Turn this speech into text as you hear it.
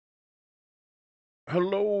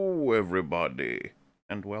Hello, everybody,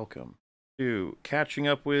 and welcome to Catching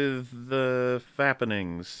Up with the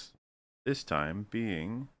Fappenings. This time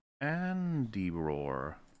being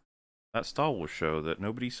Andor, that Star Wars show that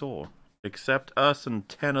nobody saw, except us and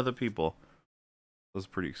 10 other people. That was a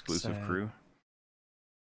pretty exclusive Sad. crew.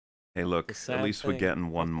 Hey, look, The at sad least we're thing.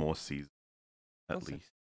 getting one more season. At least.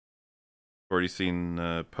 Already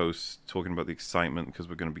seen posts talking about the excitement because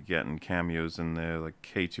we're going to be getting cameos in there, like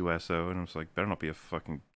K2SO, and I was like, better not be a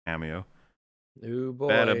fucking cameo. Oh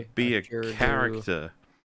Better boy, be I a sure character.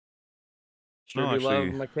 Sure No, do love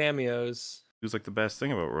actually, my cameos. he was like the best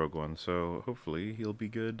thing about Rogue One, so hopefully he'll be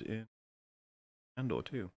good in Andor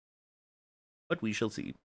too. But we shall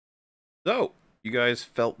see. So, you guys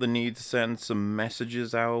felt the need to send some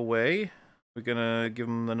messages our way. We're gonna give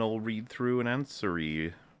them an old read through and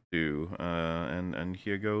answery do, and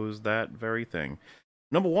here goes that very thing.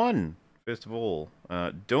 Number one, first of all,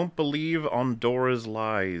 don't believe on Dora's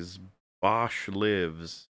lies. Bosch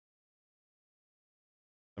lives.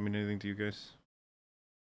 I mean, anything to you guys?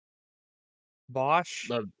 Bosch?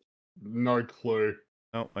 No clue.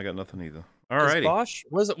 No, I got nothing either. Is Alrighty. Bosch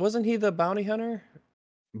wasn't he the bounty hunter?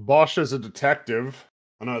 Bosch is a detective.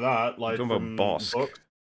 I know that, I'm like talking about from Bosk. books.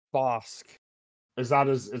 Bosk. Is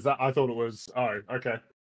that? I thought it was. Oh, okay.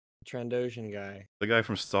 Trandoshan guy. The guy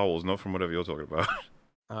from Star Wars, not from whatever you're talking about.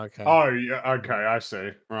 Okay. Oh, yeah. Okay, I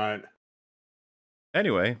see. Right.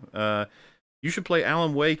 Anyway, you should play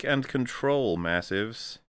Alan Wake and Control,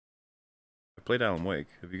 Massives. I played Alan Wake.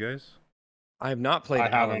 Have you guys? I have not played I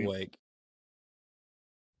Alan haven't. Wake.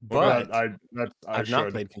 What But about- I I've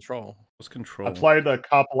not played Control. What's I Control? played a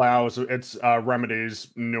couple hours. It's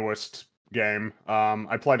Remedy's newest game.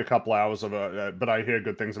 I played a couple hours of it, but I hear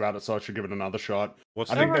good things about it, so I should give it another shot. What's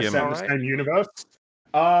I the think they're set in gimmick? the same universe.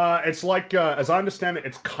 It's like, as I understand it,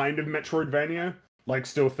 it's kind of Metroidvania, like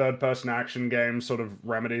still third-person action game, sort of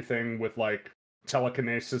Remedy thing with like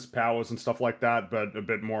telekinesis powers and stuff like that, but a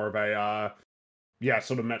bit more of a yeah,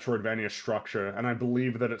 sort of Metroidvania structure. And I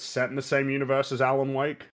believe that it's set in the same universe as Alan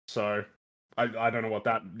Wake. So I don't know what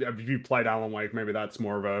that. If you played Alan Wake, maybe that's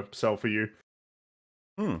more of a sell for you.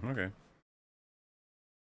 Okay.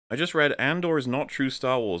 I just read Andor is not true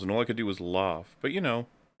Star Wars, and all I could do was laugh. But you know,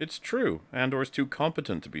 it's true. Andor is too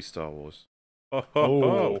competent to be Star Wars. Ho ho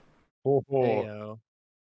ho! Oh, Heyo.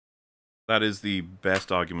 That is the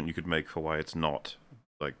best argument you could make for why it's not.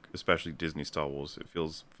 Like, especially Disney Star Wars. It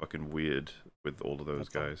feels fucking weird with all of those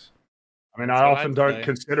guys. I mean, That's I what often I'd don't say.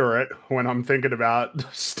 consider it when I'm thinking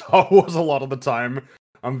about Star Wars a lot of the time.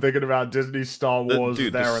 I'm thinking about Disney Star Wars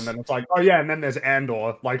dude, there, and then it's like, oh yeah, and then there's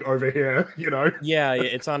Andor, like over here, you know? Yeah,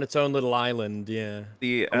 it's on its own little island, yeah.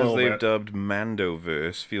 The, A as little they've bit. dubbed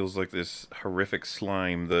Mandoverse, feels like this horrific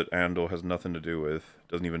slime that Andor has nothing to do with.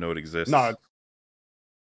 Doesn't even know it exists. No,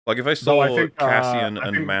 Like, if I though saw I think, Cassian I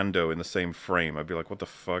and think Mando in the same frame, I'd be like, what the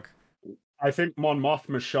fuck? Mon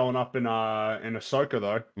Mothma's showing up in Ahsoka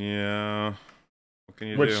though. Yeah. What can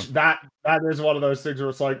you Which do? that is one of those things where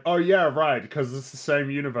it's like, oh yeah, right, because it's the same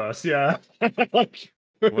universe, yeah. Like,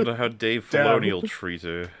 I wonder how Dave damn. Filoni will treat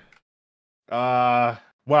her.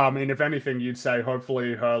 Well, I mean, if anything, you'd say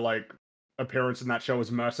hopefully her like appearance in that show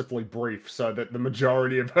is mercifully brief, so that the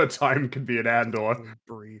majority of her time can be in Andor.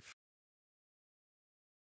 Brief.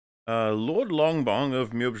 Lord Longbong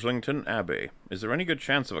of Mubslington Abbey. Is there any good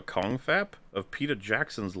chance of a Kong Fap? Of Peter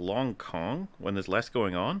Jackson's Long Kong when there's less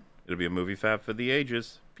going on? It'll be a movie fap for the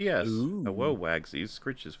ages. P.S. Ooh. Whoa, Wagsies.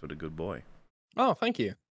 Scritches for the good boy. Oh, thank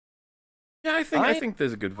you. Yeah, I think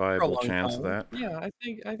there's a good viable chance of that. Yeah, I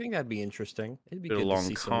think that'd be interesting. It'd be Bit good of to Long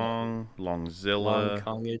see Kong, some Longzilla,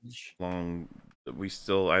 Long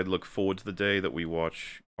Kongage. I'd look forward to the day that we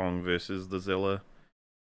watch Kong versus the Zilla.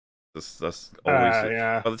 That's always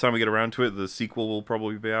yeah. by the time we get around to it, the sequel will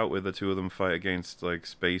probably be out where the two of them fight against like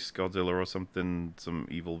Space Godzilla or something, some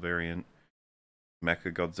evil variant,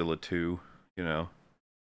 Mecha Godzilla 2. You know,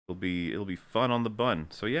 it'll be fun on the bun.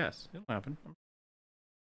 So yes, it'll happen.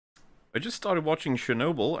 I just started watching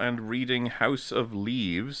Chernobyl and reading House of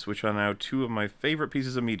Leaves, which are now two of my favorite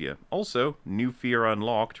pieces of media. Also, New Fear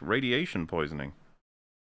Unlocked: Radiation Poisoning.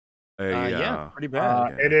 Yeah, pretty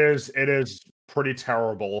bad. It is pretty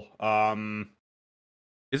terrible.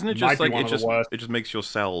 Isn't it might just be like one of the worst. it just makes your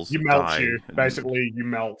cells You melt die? you. Basically, you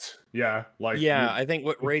melt. Yeah, like Yeah, I think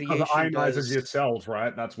what radiation ionizes does. your cells,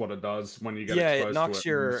 right? That's what it does when you get Yeah, exposed it knocks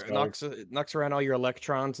to it. your knocks around all your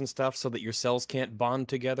electrons and stuff, so that your cells can't bond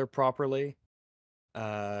together properly.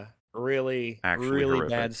 Really, Actually really horrific.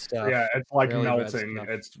 bad stuff. Yeah, it's like really bad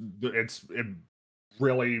melting. stuff. It's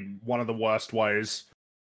really one of the worst ways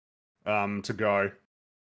to go.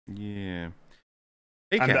 Yeah.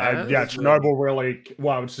 Hey, And yeah, Kaz. Chernobyl really.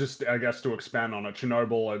 Well, it's just, I guess, to expand on it,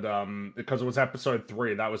 Chernobyl had because it was episode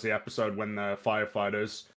 3. That was the episode when the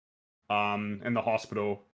firefighters in the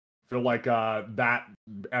hospital. I feel like that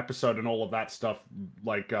episode and all of that stuff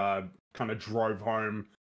like kind of drove home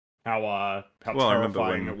how Well, I remember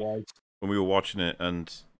terrifying it was. when we were watching it,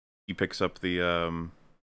 and he picks up the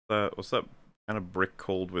what's that kind of brick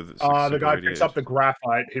called with it's like The super guy picks up radiated. the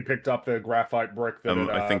graphite. He picked up the graphite brick that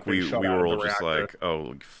I had think been we shot out were of all the just reactor. like, oh,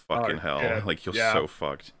 Oh fucking hell, shit! like you're Yeah. so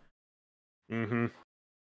fucked. Mm-hmm.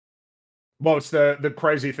 Well, it's the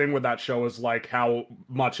crazy thing with that show is like how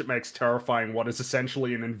much it makes terrifying what is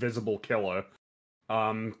essentially an invisible killer.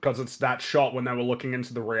 Because it's that shot when they were looking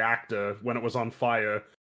into the reactor when it was on fire,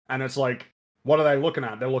 and it's like, what are they looking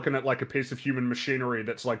at? They're looking at like a piece of human machinery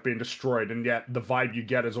that's like being destroyed, and yet the vibe you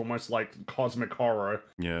get is almost like cosmic horror.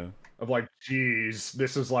 Yeah. Of like, geez,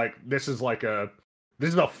 this is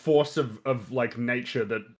a force of like nature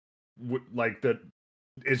that like that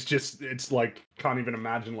it's just, it's like, can't even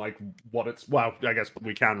imagine like what it's, well, I guess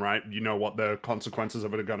we can, right? You know what the consequences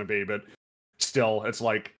of it are going to be, but still, it's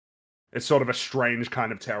like, it's sort of a strange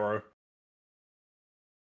kind of terror.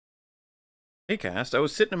 Hey, Cast. I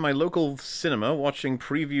was sitting in my local cinema watching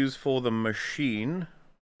previews for The Machine,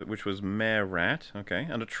 which was Mare Rat, okay,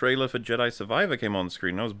 and a trailer for Jedi Survivor came on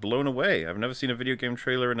screen, and I was blown away. I've never seen a video game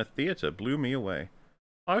trailer in a theater. Blew me away.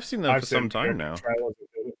 I've seen them for some time now.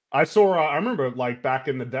 I saw, I remember, like, back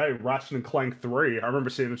in the day, Ratchet and Clank 3, I remember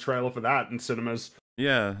seeing a trailer for that in cinemas.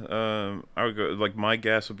 Yeah, I would go, like, my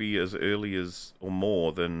guess would be as early as, or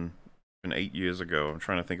more than 8 years ago. I'm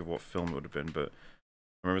trying to think of what film it would have been, but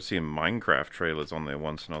I remember seeing Minecraft trailers on there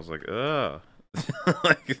once, and I was like, ugh.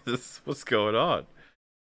 Like, what's going on?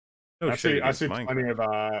 No I see Minecraft. plenty of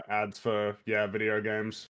ads for, yeah, video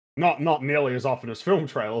games. Not nearly as often as film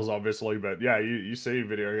trailers, obviously, but yeah, you see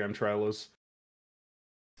video game trailers.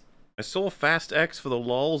 I saw Fast X for the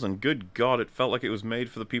lols, and good god, it felt like it was made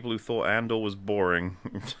for the people who thought Andor was boring.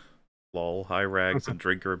 Lol, high rags, and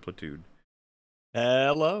drinker and platoon.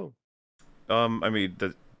 Hello. I mean,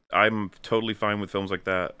 I'm totally fine with films like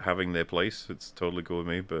that having their place. It's totally cool with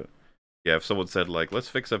me, but yeah, if someone said, like, let's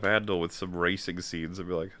fix up Andor with some racing scenes, I'd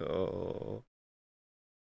be like, oh.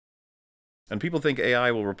 And people think AI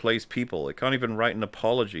will replace people. It can't even write an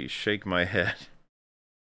apology. Shake my head.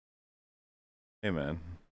 Hey, man.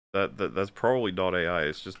 That's probably not AI.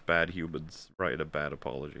 It's just bad humans writing a bad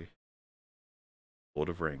apology. Lord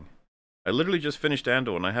of Ring. I literally just finished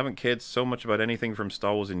Andor, and I haven't cared so much about anything from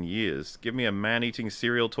Star Wars in years. Give me a man eating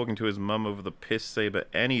cereal talking to his mum over the piss saber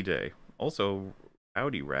any day. Also,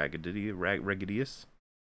 howdy, Raggedius.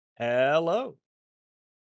 Hello.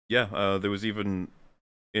 Yeah, there was even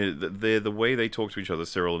the way they talk to each other,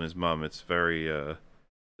 Cyril and his mum. It's very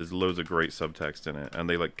there's loads of great subtext in it, and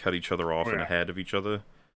they like cut each other off and ahead of each other.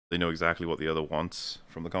 They know exactly what the other wants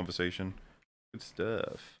from the conversation. Good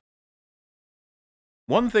stuff.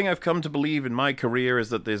 One thing I've come to believe in my career is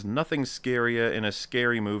that there's nothing scarier in a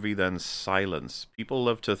scary movie than silence. People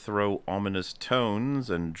love to throw ominous tones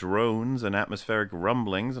and drones and atmospheric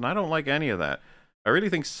rumblings, and I don't like any of that. I really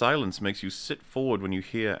think silence makes you sit forward when you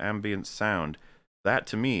hear ambient sound. That,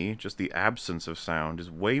 to me, just the absence of sound,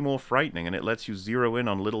 is way more frightening, and it lets you zero in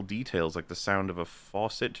on little details like the sound of a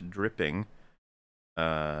faucet dripping.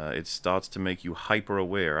 It starts to make you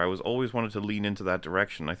hyper-aware. I was always wanted to lean into that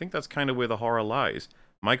direction. I think that's kind of where the horror lies.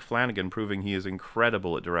 Mike Flanagan proving he is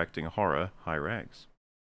incredible at directing horror. High rags.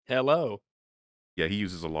 Hello. Yeah, he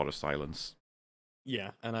uses a lot of silence.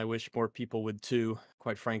 Yeah, and I wish more people would too,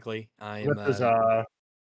 quite frankly. This is an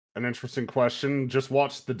interesting question. Just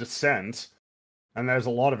watch The Descent, and there's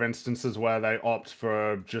a lot of instances where they opt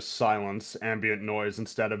for just silence, ambient noise,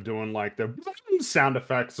 instead of doing like the sound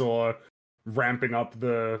effects or ramping up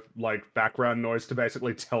the like background noise to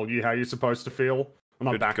basically tell you how you're supposed to feel. Well,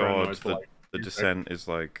 not Good background God, noise, but like The Descent is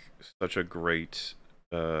like such a great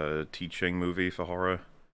teaching movie for horror.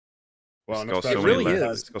 well, It's got It really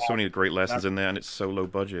is. It's got so many great lessons in there, and it's so low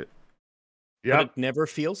budget. But it never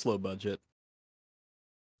feels low budget.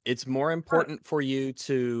 It's more important for you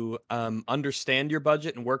to understand your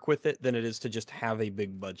budget and work with it than it is to just have a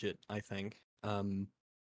big budget, I think.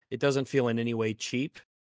 It doesn't feel in any way cheap.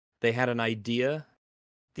 They had an idea.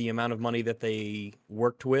 The amount of money that they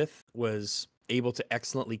worked with was able to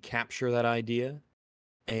excellently capture that idea.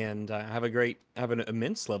 And I have an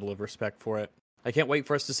immense level of respect for it. I can't wait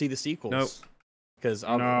for us to see the sequels. Nope. Because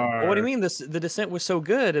well, what do you mean? The Descent was so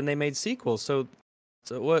good, and they made sequels. So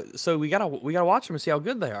what? So we gotta watch them and see how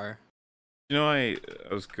good they are. You know, I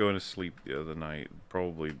was going to sleep the other night,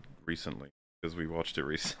 probably recently, because we watched it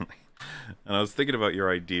recently, and I was thinking about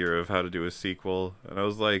your idea of how to do a sequel, and I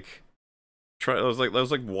was like, I was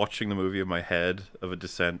like watching the movie in my head of a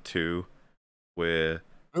Descent 2, where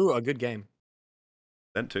Ooh, a good game.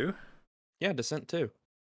 Descent 2? Yeah, Descent 2.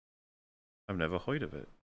 I've never heard of it.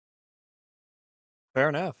 Fair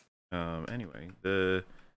enough. Anyway, the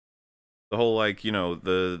whole like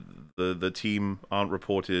the team aren't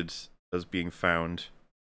reported as being found,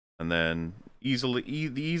 and then the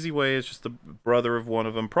easy way is just the brother of one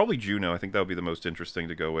of them, probably Juno. I think that would be the most interesting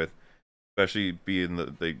to go with, especially being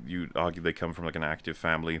that you argue they come from like an active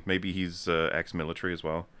family. Maybe he's ex-military as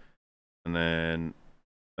well, and then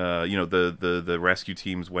the rescue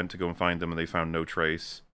teams went to go and find them, and they found no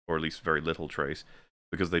trace, or at least very little trace,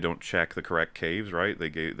 because they don't check the correct caves, right?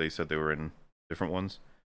 They said they were in different ones.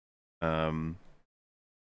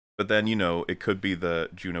 But then, it could be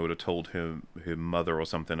that Juno would have told her mother or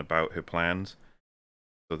something about her plans.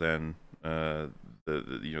 So then,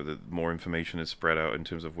 the more information is spread out in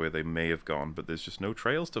terms of where they may have gone, but there's just no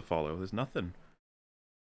trails to follow. There's nothing.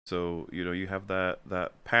 So, you have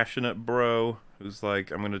that passionate bro who's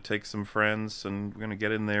like, I'm going to take some friends and we're going to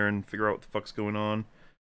get in there and figure out what the fuck's going on.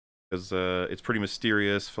 Because it's pretty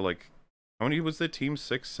mysterious for like, how many was there? Team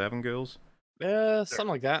 6, 7 girls? Something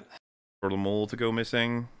like that. For them all to go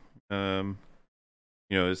missing.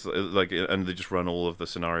 It's like, and they just run all of the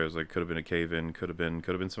scenarios. Like, could have been a cave-in, could have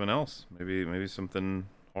been someone else. Maybe something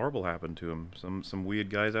horrible happened to him. Some weird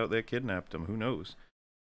guys out there kidnapped him. Who knows?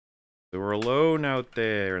 They were alone out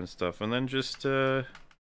there and stuff, and then just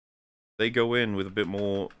they go in with a bit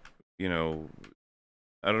more,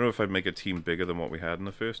 I don't know if I'd make a team bigger than what we had in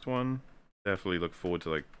the first one. Definitely look forward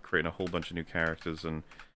to like creating a whole bunch of new characters, and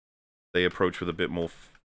they approach with a bit more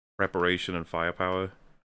preparation and firepower,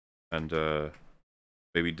 and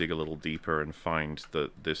maybe dig a little deeper and find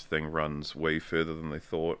that this thing runs way further than they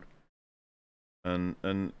thought. And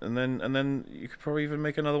then you could probably even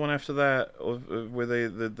make another one after that, where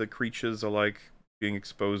the creatures are like being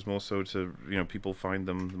exposed more so to people find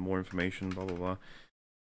them, more information, blah blah blah.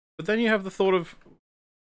 But then you have the thought of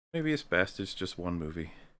maybe it's best it's just one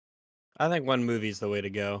movie. I think one movie's the way to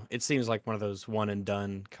go. It seems like one of those one and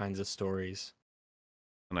done kinds of stories.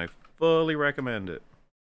 And I fully recommend it.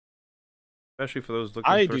 Especially for those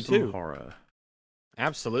looking for some horror.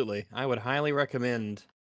 Absolutely. I would highly recommend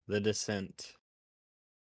The Descent.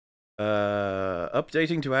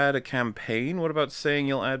 Updating to add a campaign? What about saying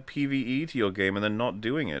you'll add PvE to your game and then not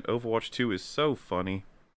doing it? Overwatch 2 is so funny.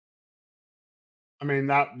 I mean,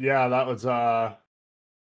 that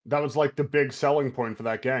was like the big selling point for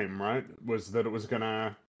that game, right? Was that it was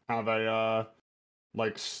gonna have a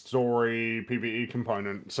like story PvE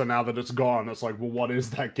component. So now that it's gone, it's like, well, what is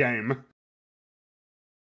that game?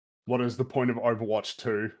 What is the point of Overwatch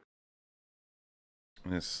 2?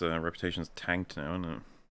 Its reputation's tanked now, isn't it?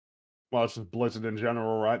 Well, it's just Blizzard in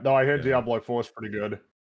general, right? Though I heard Diablo 4 is pretty good.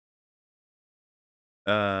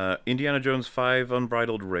 Indiana Jones 5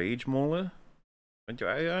 Unbridled Rage, Mauler?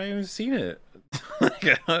 I haven't seen it.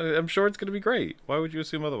 I'm sure it's going to be great. Why would you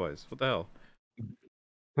assume otherwise? What the hell?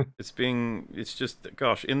 It's just,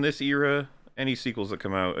 gosh, in this era, any sequels that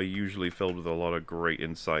come out are usually filled with a lot of great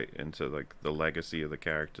insight into like the legacy of the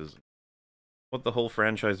characters. What the whole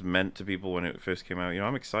franchise meant to people when it first came out.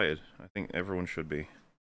 I'm excited. I think everyone should be.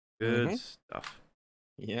 Good stuff.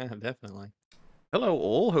 Yeah, definitely. Hello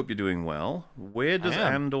all, hope you're doing well. Where does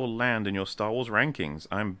Andor land in your Star Wars rankings?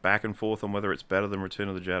 I'm back and forth on whether it's better than Return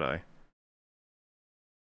of the Jedi.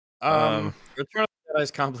 Return of the Jedi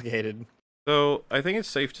is complicated. So, I think it's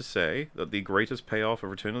safe to say that the greatest payoff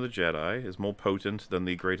of Return of the Jedi is more potent than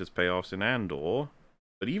the greatest payoffs in Andor.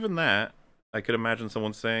 But even that, I could imagine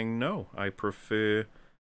someone saying, no, I prefer,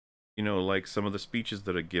 like some of the speeches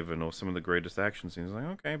that are given or some of the greatest action scenes. Like,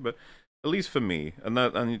 okay, but at least for me,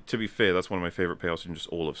 and to be fair, that's one of my favorite payoffs in just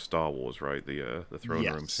all of Star Wars, right? The throne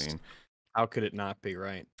room scene. How could it not be,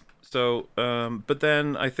 right? So, but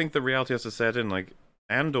then I think the reality has to set in, like,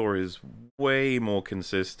 Andor is way more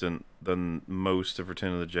consistent than most of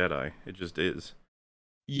Return of the Jedi. It just is.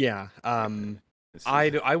 Yeah.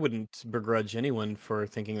 I wouldn't begrudge anyone for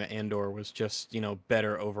thinking that Andor was just,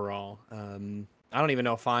 better overall. I don't even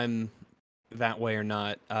know if I'm that way or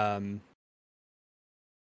not.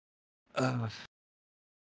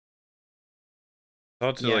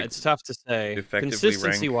 It's tough to say.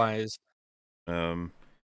 Consistency-wise. But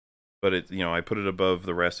I put it above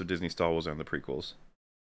the rest of Disney Star Wars and the prequels.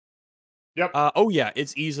 Yep.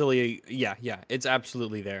 It's easily, it's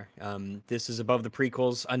absolutely there. This is above the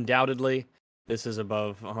prequels, undoubtedly. This is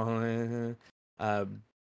above,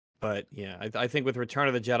 but yeah, I think with Return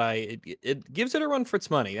of the Jedi, it gives it a run for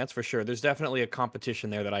its money. That's for sure. There's definitely a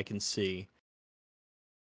competition there that I can see.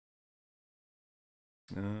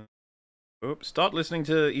 Oops. Start listening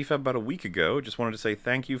to EFAP about a week ago. Just wanted to say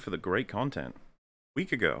thank you for the great content.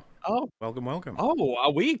 Week ago. Oh, Welcome, welcome. oh, a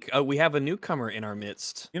week. We have a newcomer in our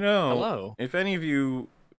midst. You know, hello. If any of you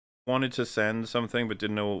wanted to send something but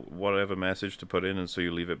didn't know whatever message to put in, and so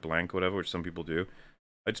you leave it blank, whatever, which some people do,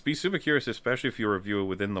 I'd be super curious, especially if you're a viewer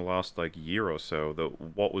within the last like year or so,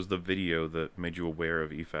 what was the video that made you aware of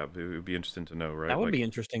EFAP? It would be interesting to know, right? That would be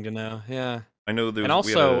interesting to know. Yeah. I know And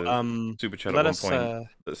also, we had a super chat at one point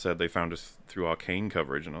that said they found us through Arcane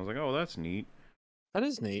coverage, and I was like, oh, that's neat. That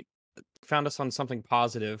is neat. Found us on something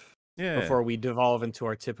positive. Yeah. Before we devolve into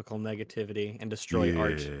our typical negativity and destroy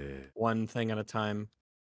art one thing at a time.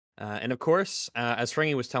 And of course, as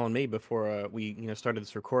Fringy was telling me before we started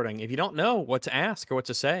this recording, if you don't know what to ask or what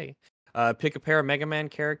to say, pick a pair of Mega Man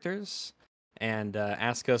characters and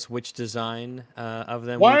ask us which design of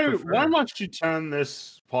them we prefer. Why must you turn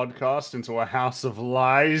this podcast into a house of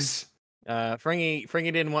lies? Fringy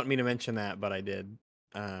didn't want me to mention that, but I did.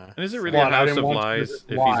 And is it really a house of lies if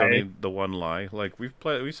he's only the one lie? Like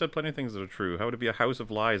we said plenty of things that are true. How would it be a house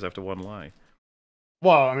of lies after one lie?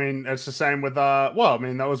 Well, I mean, it's the same with that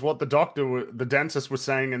was what the dentist was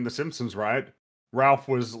saying in The Simpsons, right? Ralph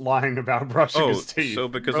was lying about brushing his teeth. So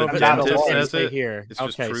because the dentist says it, here. It's okay,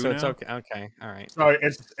 just true so now? it's okay. Okay, all right. So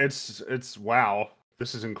it's wow.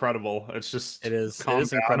 This is incredible. It's just it is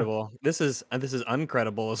incredible. This is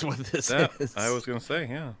uncredible, is what this is. I was gonna say,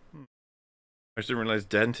 yeah. I just didn't realize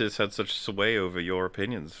dentists had such sway over your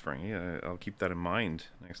opinions, Frankie. I'll keep that in mind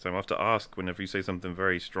next time. I'll have to ask whenever you say something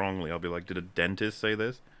very strongly. I'll be like, did a dentist say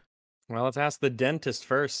this? Well, let's ask the dentist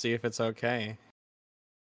first, see if it's okay.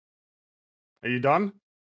 Are you done?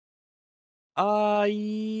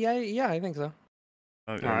 Yeah, I think so.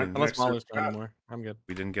 All right. Unless Mahler's done anymore. I'm good.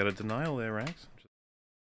 We didn't get a denial there, Rax.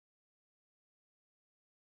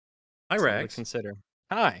 Hi, Rax. Consider.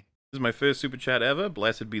 Hi. This is my first super chat ever.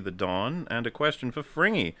 Blessed be the dawn. And a question for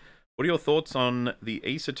Fringy. What are your thoughts on the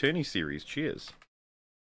Ace Attorney series? Cheers.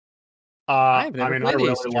 I've never played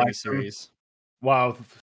the Ace Attorney series. Wow.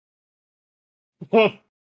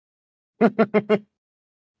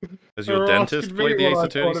 Has your dentist played the Ace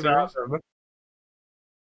Attorney series?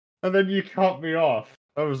 And then you cut me off.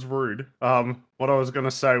 That was rude. What I was gonna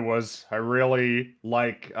say was I really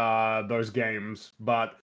like those games,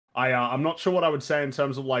 but I'm not sure what I would say in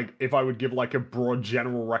terms of like if I would give like a broad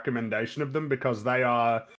general recommendation of them, because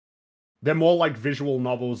they're more like visual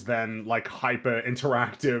novels than like hyper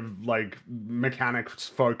interactive, like mechanics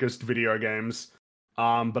focused video games.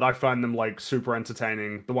 But I find them like super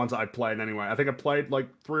entertaining. The ones that I played anyway. I think I played like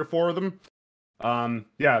 3 or 4 of them.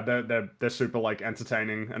 Yeah, they're super like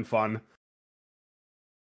entertaining and fun.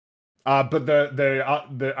 But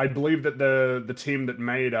I believe that the team that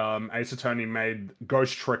made Ace Attorney made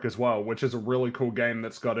Ghost Trick as well, which is a really cool game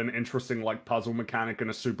that's got an interesting like puzzle mechanic and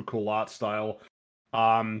a super cool art style,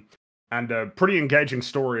 and a pretty engaging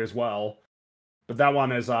story as well. But that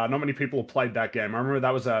one is not many people have played that game. I remember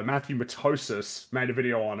that was Matthew Matosis made a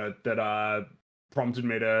video on it that prompted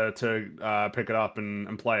me to pick it up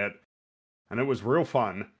and play it, and it was real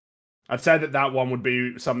fun. I'd say that one would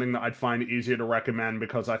be something that I'd find easier to recommend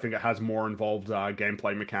because I think it has more involved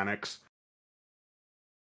gameplay mechanics.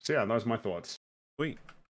 So yeah, those are my thoughts. Sweet.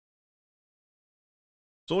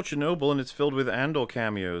 Saw Chernobyl and it's filled with Andor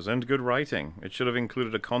cameos and good writing. It should have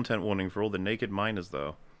included a content warning for all the naked miners,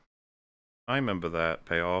 though. I remember that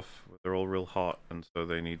payoff. They're all real hot, and so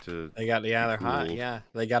they need to. They're hot. Yeah,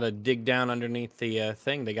 they got to dig down underneath the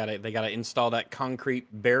thing. They got to install that concrete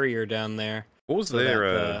barrier down there. What was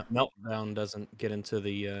their meltdown doesn't get into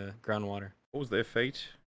the groundwater? What was their fate?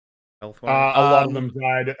 A lot of them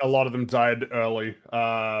died. A lot of them died early.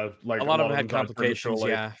 Like a lot of them had complications.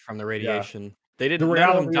 Yeah, from the radiation. Yeah. They didn't. The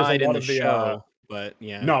reality none of them died in the show, but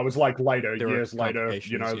yeah. No, it was like later, years later.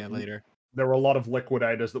 You know, later. There were a lot of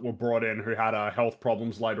liquidators that were brought in who had health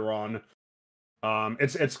problems later on.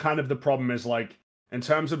 It's kind of the problem is like in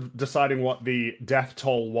terms of deciding what the death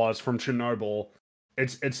toll was from Chernobyl.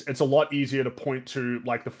 It's a lot easier to point to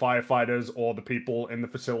like the firefighters or the people in the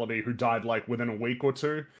facility who died like within a week or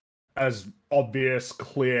two as obvious,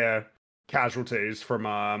 clear casualties from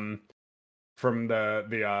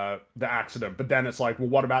the accident. But then it's like, well,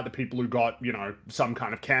 what about the people who got, you know, some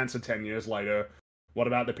kind of cancer 10 years later? What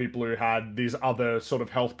about the people who had these other sort of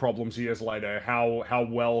health problems years later? How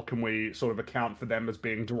well can we sort of account for them as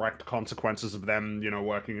being direct consequences of them, you know,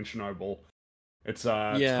 working in Chernobyl? It's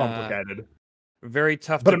complicated. Very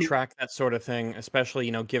tough to track that sort of thing, especially,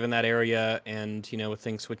 you know, given that area and, you know, with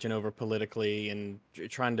things switching over politically and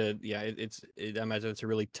trying to, I imagine it's a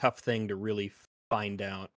really tough thing to really find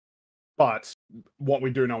out. But what we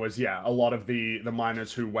do know is, yeah, a lot of the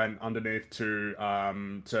miners who went underneath to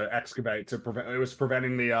excavate to prevent it was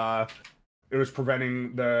preventing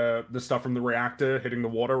the stuff from the reactor hitting the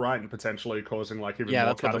water, right, and potentially causing like even Yeah,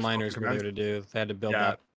 more that's what the miners catastrophic were there events. to do. They had to build Yeah,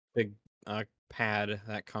 that big pad,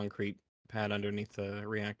 that concrete pad underneath the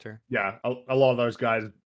reactor. yeah, a lot of those guys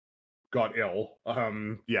got ill.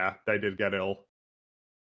 Yeah, they did get ill.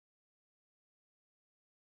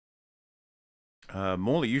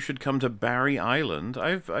 Morley, you should come to Barry Island.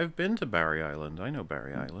 I've been to Barry Island. I know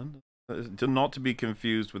Barry Island. Not to be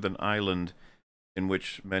confused with an island in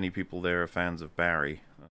which many people there are fans of Barry.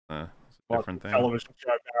 It's a different thing. Television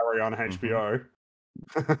show Barry on HBO.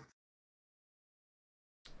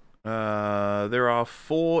 There are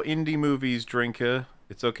 4 indie movies, Drinker.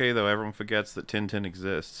 It's okay though. Everyone forgets that Tintin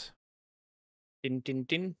exists.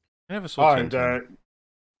 Tin. I never saw And Tintin.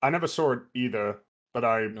 I never saw it either, but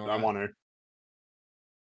I want to.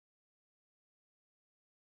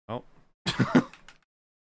 Oh.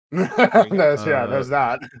 there's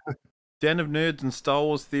that. Den of Nerds and Star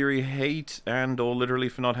Wars Theory hate Andor literally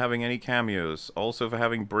for not having any cameos, also for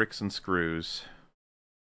having bricks and screws.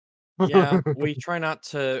 Yeah, we try not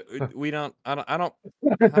to. I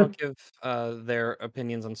don't give their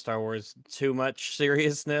opinions on Star Wars too much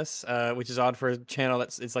seriousness, which is odd for a channel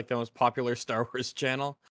it's like the most popular Star Wars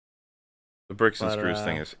channel. The bricks and screws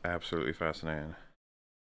thing is absolutely fascinating.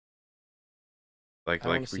 Like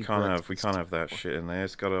we can't have that shit in there.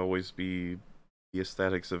 It's got to always be the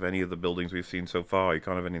aesthetics of any of the buildings we've seen so far. You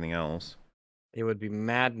can't have anything else. It would be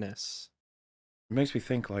madness. It makes me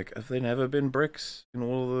think, like, have there never been bricks in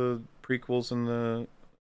all the prequels and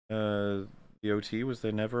the OT? Was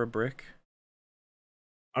there never a brick?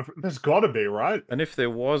 There's got to be, right? And if there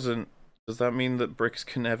wasn't, does that mean that bricks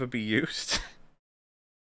can never be used? Is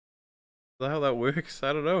that how that works?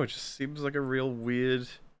 I don't know. It just seems like a real weird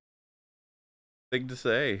thing to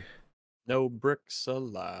say. No bricks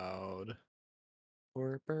allowed.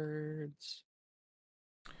 Or birds.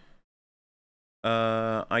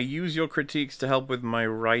 I use your critiques to help with my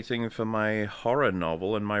writing for my horror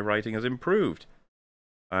novel, and my writing has improved.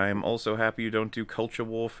 I'm also happy you don't do culture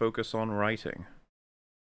war focus on writing.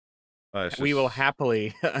 We will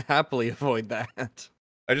happily avoid that.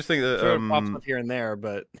 I just think that sure, it pops up here and there,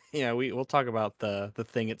 but yeah, we'll talk about the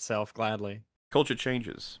thing itself gladly. Culture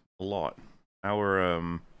changes a lot. Our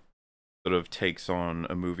sort of takes on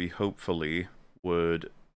a movie hopefully would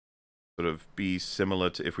sort of be similar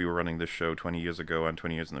to if we were running this show 20 years ago and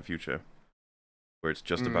 20 years in the future, where it's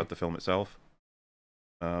just about the film itself.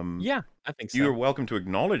 Yeah, I think so. You're welcome to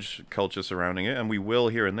acknowledge culture surrounding it, and we will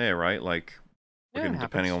here and there, right? Like,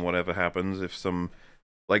 depending on whatever happens, if some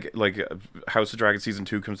like House of Dragon season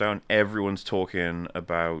 2 comes out and everyone's talking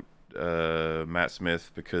about Matt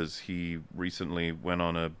Smith because he recently went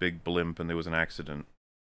on a big blimp and there was an accident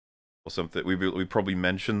or something, we probably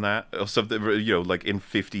mention that or something, you know, like in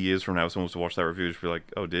 50 years from now someone was to watch that review and be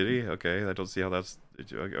like, oh, did he? Okay, I don't see how that's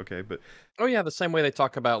okay. But oh yeah, the same way they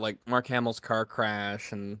talk about like Mark Hamill's car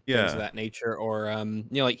crash and things of that nature, or you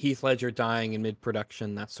know, like Heath Ledger dying in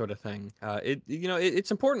mid-production, that sort of thing.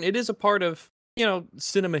 It's important. It is a part of, you know,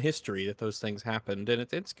 cinema history that those things happened, and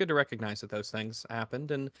it's good to recognize that those things happened,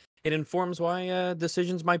 and it informs why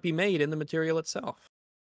decisions might be made in the material itself.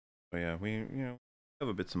 Oh yeah, we, you know,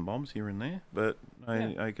 have bits and bombs here and there, but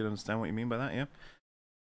I can understand what you mean by that. Yeah.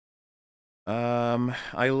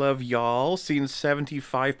 I love y'all. Seen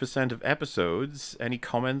 75% of episodes. Any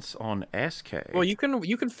comments on SK? Well, you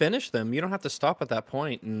can finish them. You don't have to stop at that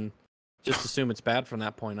point and just assume it's bad from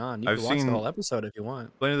that point on. You can watch the whole episode if you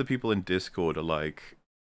want. Plenty of the people in Discord are like,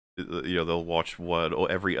 you know, they'll watch one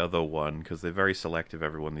or every other one because they're very selective.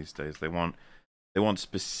 Everyone these days, they want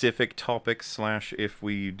specific topics / if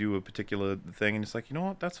we do a particular thing, and it's like, you know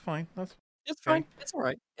what, that's fine. It's fine. It's all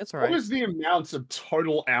right. It's all right. What is the amounts of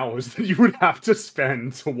total hours that you would have to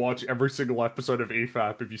spend to watch every single episode of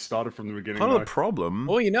EFAP if you started from the beginning? Part of the problem.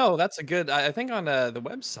 Well, you know, that's a good. I think on the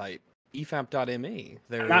website efap.me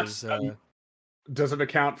there is. Does it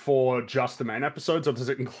account for just the main episodes, or does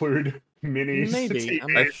it include minis? Maybe.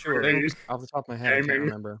 I'm not sure. Off the top of my head, I can't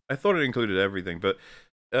remember. I thought it included everything, but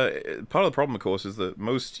part of the problem, of course, is that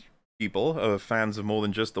most people are fans of more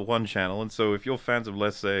than just the one channel, and so if you're fans of,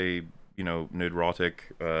 let's say, you know, Nerdrotic,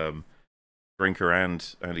 Drinker, and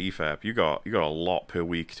EFAP, you got a lot per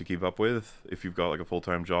week to keep up with if you've got like a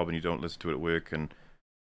full-time job and you don't listen to it at work, and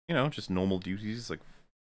you know, just normal duties like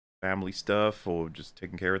family stuff or just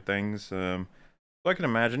taking care of things. So I can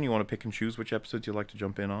imagine you want to pick and choose which episodes you'd like to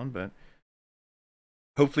jump in on, but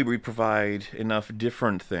hopefully we provide enough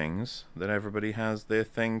different things that everybody has their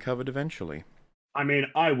thing covered eventually. I mean,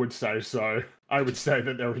 I would say so. I would say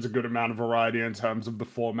that there is a good amount of variety in terms of the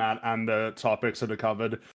format and the topics that are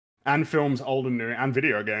covered, and films old and new, and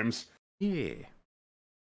video games. Yeah.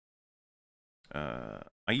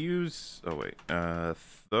 I use... Oh, wait.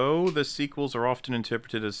 Though the sequels are often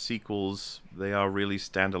interpreted as sequels, they are really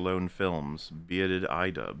standalone films. Bearded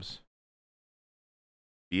iDubbbz.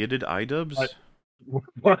 Bearded iDubbbz?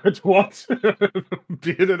 What? Bearded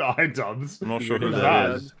iDubbbz? I'm not sure who Bearded that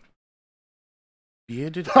iDubbbz. is.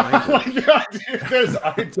 Bearded Like, iDubbbz. there's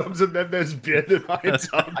iDubbbz and then there's bearded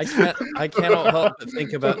iDubbbz. I cannot help but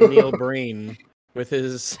think about Neil Breen with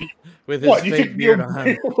his What, you fake think beard Neil on.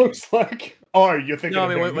 Breen looks like? Oh, you're thinking No,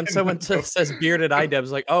 I of mean him. when someone says bearded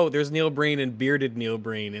iDubbbz, like, oh, there's Neil Breen and bearded Neil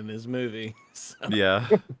Breen in this movie. So, Yeah.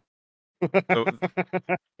 So,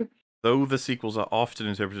 though the sequels are often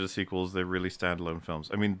interpreted as sequels, they're really standalone films.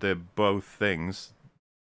 I mean, they're both things.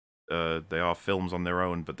 They are films on their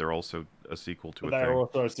own, but they're also a sequel to a They're thing.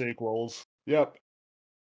 also sequels. Yep.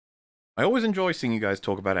 I always enjoy seeing you guys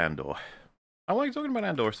talk about Andor. I like talking about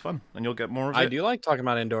Andor. It's fun, and you'll get more of it. I do like talking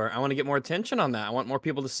about Andor. I want to get more attention on that. I want more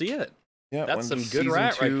people to see it. Yeah, That's when some good season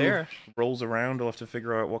rat right 2 there. rolls around, I'll have to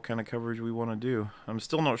figure out what kind of coverage we want to do. I'm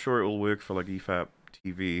still not sure it will work for like EFAP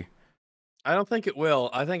TV. I don't think it will.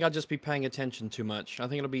 I think I'll just be paying attention too much. I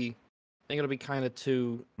think it'll be kind of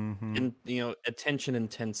too, attention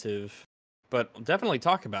intensive. But I'll definitely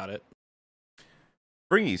talk about it.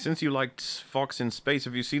 Bringy, since you liked Fox in Space,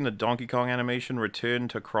 have you seen the Donkey Kong animation Return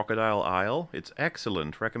to Crocodile Isle? It's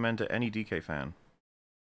excellent. Recommend to any DK fan.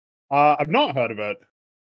 I've not heard of it.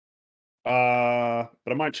 But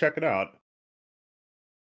I might check it out.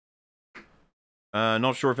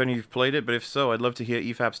 Not sure if any of you've played it, but if so, I'd love to hear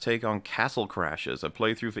EFAP's take on Castle Crashers. A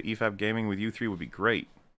playthrough for EFAP gaming with you three would be great.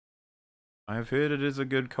 I've heard it is a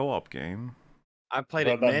good co-op game. I played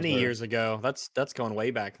it many years ago. That's going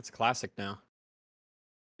way back. It's a classic now.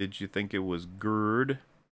 Did you think it was good?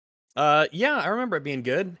 Yeah, I remember it being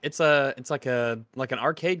good. It's like an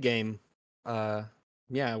arcade game.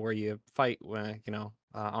 Yeah, where you fight when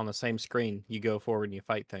on the same screen. You go forward and you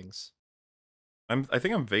fight things. I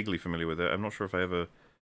think I'm vaguely familiar with it. I'm not sure if I ever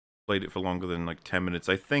played it for longer than like 10 minutes.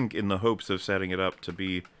 I think in the hopes of setting it up to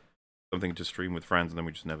be something to stream with friends, and then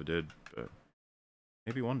we just never did. But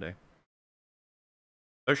maybe one day.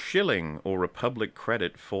 A shilling or Republic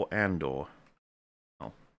credit for Andor.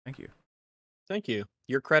 Oh, thank you. Thank you.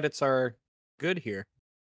 Your credits are good here.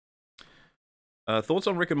 Thoughts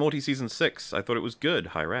on Rick and Morty Season 6? I thought it was good.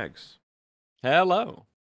 Hi, Rags. Hello.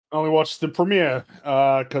 I only watched the premiere,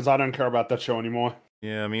 because I don't care about that show anymore.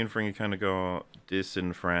 Yeah, me and Fringy kind of got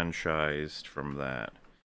disenfranchised from that.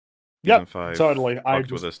 Yep, Season 5 totally. I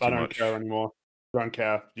don't much. Care anymore. Don't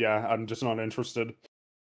care. Yeah, I'm just not interested.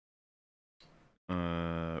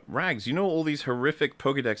 Rags, you know all these horrific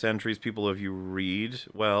Pokédex entries people have you read?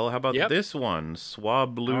 Well, how about this one?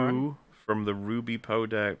 Swablu from the Ruby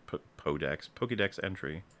Pokédex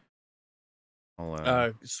entry.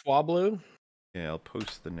 Swablu? Yeah, I'll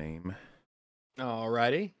post the name.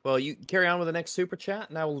 Alrighty. Well, you carry on with the next super chat,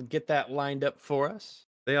 and I will get that lined up for us.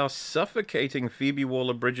 They are suffocating Phoebe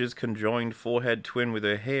Waller-Bridge's conjoined forehead twin with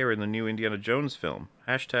her hair in the new Indiana Jones film.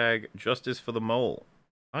 Hashtag Justice for the Mole.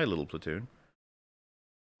 Hi, little platoon.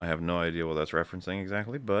 I have no idea what that's referencing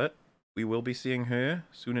exactly, but we will be seeing her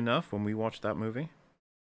soon enough when we watch that movie.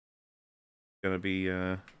 Gonna be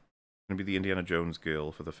the Indiana Jones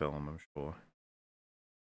girl for the film, I'm sure.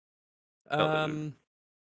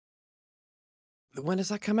 When does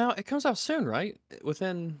that come out? It comes out soon, right?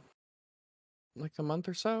 Within like a month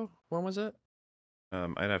or so? When was it?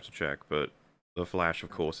 I'd have to check, but The Flash, of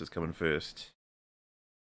course, is coming first.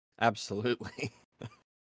 Absolutely.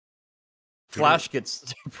 Flash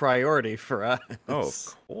gets priority for us. Oh,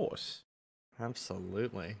 of course.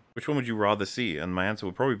 Absolutely. Which one would you rather see? And my answer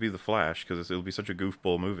would probably be The Flash, because it'll be such a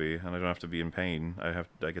goofball movie, and I don't have to be in pain. I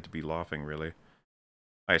get to be laughing, really.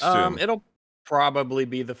 I assume. It'll probably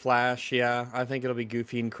be The Flash, yeah. I think it'll be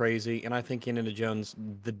goofy and crazy, and I think Indiana Jones,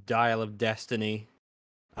 the Dial of Destiny,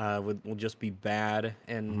 will just be bad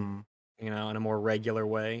and in a more regular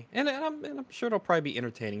way. And I'm sure it'll probably be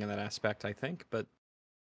entertaining in that aspect, I think, but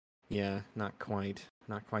yeah, not quite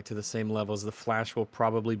to the same level as The Flash will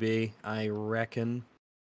probably be, I reckon.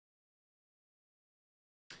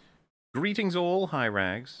 Greetings all, hi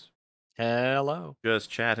Rags. Hello. Just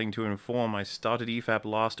chatting to inform I started EFAP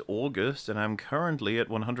last August and I'm currently at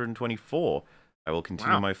 124. I will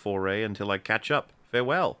continue my foray until I catch up.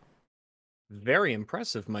 Farewell. Very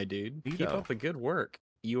impressive, my dude. Keep up the good work.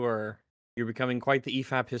 You're becoming quite the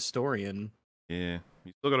EFAP historian. Yeah,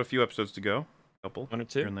 you still got a few episodes to go. Couple, one or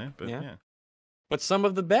two here and there, but yeah. But some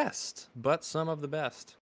of the best.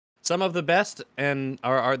 Some of the best, and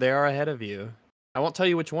they are ahead of you. I won't tell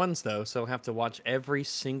you which ones though, so I'll have to watch every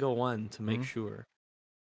single one to make sure.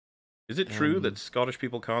 Is it true that Scottish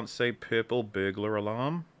people can't say purple burglar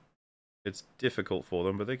alarm? It's difficult for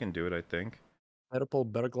them, but they can do it, I think. Purple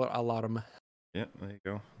burglar alarm. Yeah, there you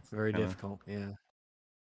go. It's very difficult,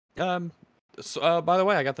 yeah. So, by the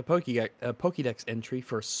way, I got the Pokédex entry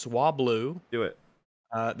for Swablu. Do it.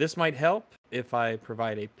 This might help if I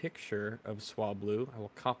provide a picture of Swablu. I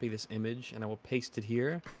will copy this image and I will paste it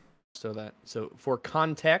here, so for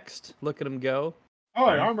context, look at him go. Oh,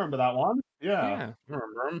 I remember that one. Yeah. I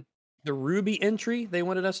remember him. The Ruby entry they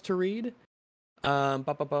wanted us to read.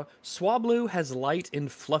 Swablu has light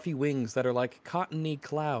and fluffy wings that are like cottony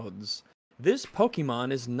clouds. This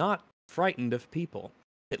Pokemon is not frightened of people.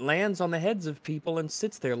 It lands on the heads of people and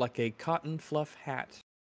sits there like a cotton fluff hat. Is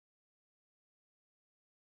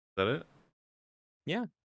that it? Yeah.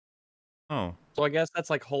 Oh. So I guess that's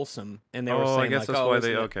like wholesome. And they were saying, I guess like, that's why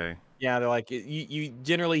they okay. Yeah, they're like, you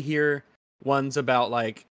generally hear ones about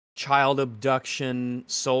like child abduction,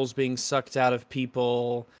 souls being sucked out of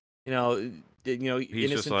people, He's innocent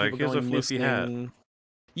just like, people here's a going floofy missing. hat.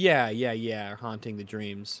 Yeah, haunting the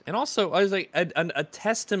dreams. And also, I was like, a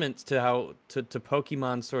testament to how to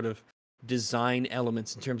Pokemon's sort of design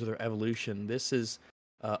elements in terms of their evolution. This is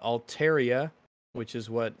Altaria, which is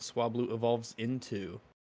what Swablu evolves into.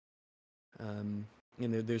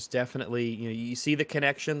 There's definitely, you see the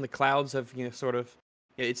connection. The clouds have, sort of,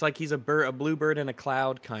 it's like he's a bluebird in a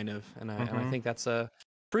cloud, kind of. And I think that's a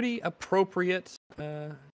pretty appropriate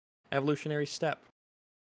evolutionary step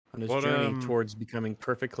on his journey towards becoming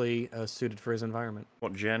perfectly suited for his environment.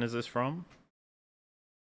 What gen is this from?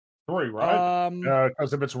 3, right?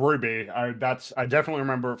 Because if it's Ruby, I definitely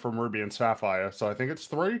remember it from Ruby and Sapphire, so I think it's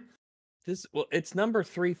 3. It's number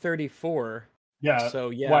 334. Yeah. So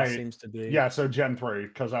yeah, it seems to be. Yeah, so Gen 3,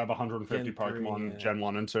 because I have 150 Pokemon, Gen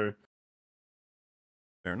 1 and 2.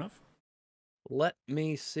 Fair enough. Let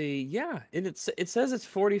me see. Yeah, it says it's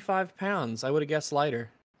 45 pounds. I would have guessed lighter.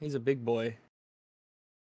 He's a big boy.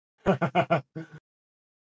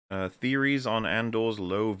 Theories on Andor's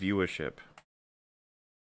low viewership.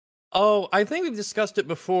 Oh, I think we've discussed it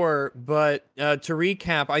before, but to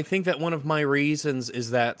recap, I think that one of my reasons is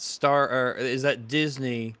that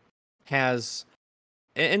Disney has,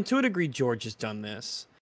 and to a degree George has done this,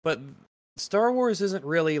 but Star Wars isn't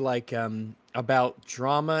really like about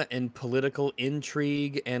drama and political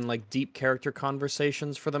intrigue and like deep character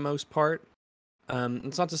conversations for the most part.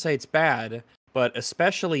 It's not to say it's bad, but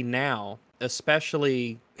especially now,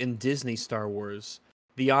 especially in Disney Star Wars,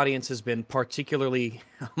 the audience has been particularly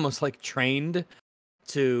almost like trained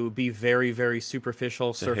to be very, very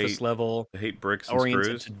superficial, surface level, to hate bricks and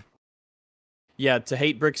screws. To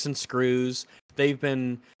hate bricks and screws. They've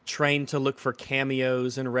been trained to look for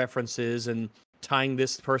cameos and references and tying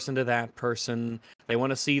this person to that person. They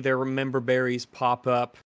want to see their remember berries pop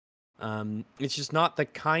up. It's just not the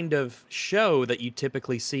kind of show that you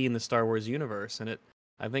typically see in the Star Wars universe, and it,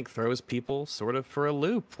 I think, throws people sort of for a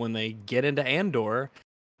loop when they get into Andor,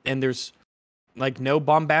 and there's like no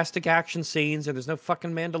bombastic action scenes, and there's no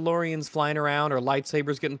fucking Mandalorians flying around or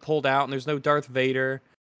lightsabers getting pulled out, and there's no Darth Vader.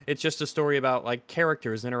 It's just a story about like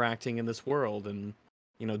characters interacting in this world and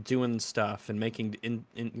doing stuff and making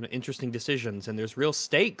interesting decisions, and there's real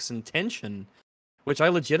stakes and tension, which I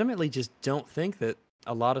legitimately just don't think that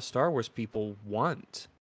a lot of Star Wars people want.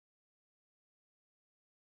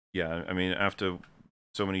 Yeah, I mean, after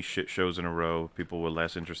so many shit shows in a row, people were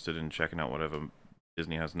less interested in checking out whatever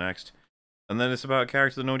Disney has next. And then it's about a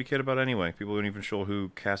character that nobody cared about anyway. People weren't even sure who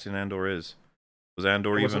Cassian Andor is. Was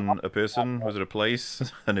Andor even a person? Was it a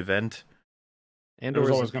place? An event? Andor was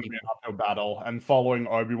always going to be an uphill battle, and following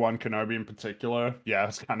Obi-Wan Kenobi in particular, yeah,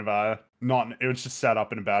 it's kind of it was just set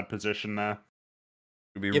up in a bad position there.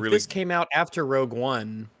 If this came out after Rogue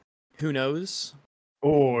One, who knows?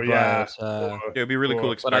 Oh, yeah. It would be a really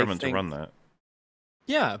cool experiment to run that.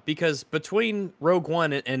 Yeah, because between Rogue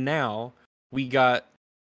One and now, we got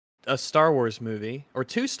a Star Wars movie, or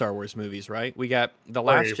 2 Star Wars movies, right? We got The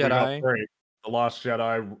Last Jedi. The Last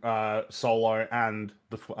Jedi, Solo, and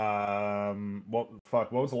what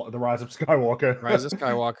was the Rise of Skywalker? Rise of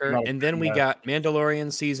Skywalker, and then we got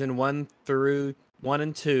Mandalorian season 1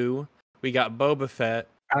 and 2. We got Boba Fett,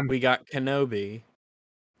 and we got Kenobi.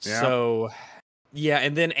 Yeah. So, yeah,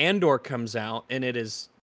 and then Andor comes out, and it is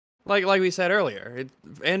like we said earlier.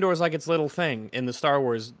 Andor is like its little thing in the Star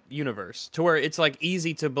Wars universe, to where it's like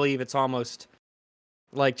easy to believe it's almost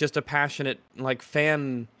like just a passionate like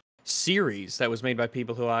fan series that was made by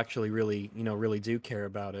people who actually really do care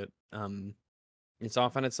about it. It's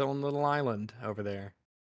off on its own little island over there.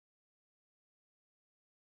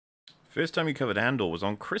 First time you covered Andor was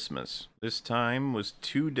on Christmas. This time was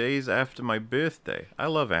 2 days after my birthday. I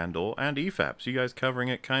love Andor and EFAP, so you guys covering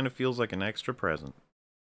it kind of feels like an extra present.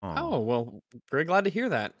 Oh, well, very glad to hear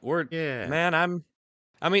that. Yeah. Man,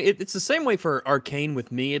 I mean, it's the same way for Arcane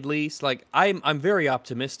with me, at least. Like, I'm very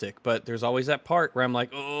optimistic, but there's always that part where I'm like,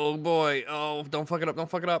 oh boy, oh, don't fuck it up, don't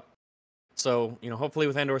fuck it up. So, hopefully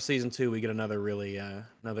with Andor Season 2, we get another really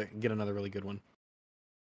good one.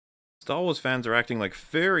 Star Wars fans are acting like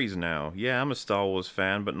furries now. Yeah, I'm a Star Wars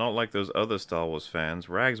fan, but not like those other Star Wars fans.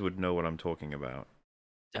 Rags would know what I'm talking about.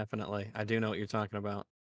 Definitely. I do know what you're talking about.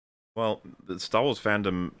 Well, the Star Wars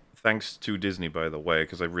fandom, thanks to Disney, by the way,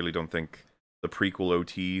 because I really don't think the prequel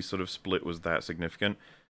OT sort of split was that significant.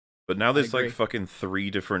 But now there's like fucking 3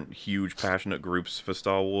 different huge passionate groups for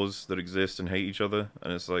Star Wars that exist and hate each other,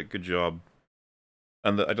 and it's like, good job.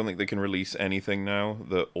 And I don't think they can release anything now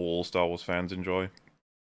that all Star Wars fans enjoy.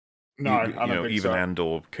 No, I don't think even so.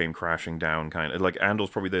 Andor came crashing down, kind of. Like, Andor's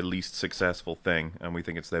probably their least successful thing, and we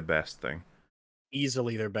think it's their best thing.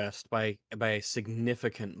 Easily their best by a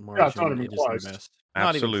significant margin. Yeah, it's not even close. Their best.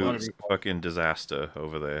 Absolute fucking disaster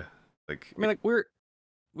over there. Like, I mean, like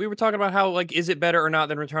we were talking about how, like, is it better or not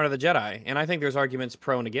than Return of the Jedi? And I think there's arguments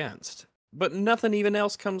pro and against. But nothing even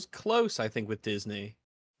else comes close, I think, with Disney.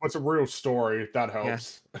 What's a real story? That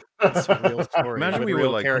helps. Yeah, it's a real story. Imagine we were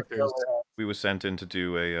like characters. We were sent in to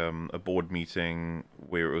do a board meeting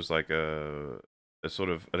where it was like a sort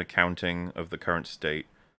of an accounting of the current state,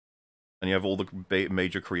 and you have all the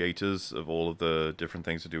major creators of all of the different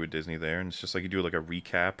things to do with Disney there, and it's just like you do like a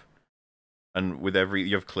recap, and with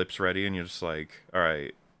you have clips ready, and you're just like, all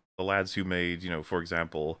right, the lads who made, for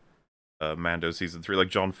example, Mando season 3, like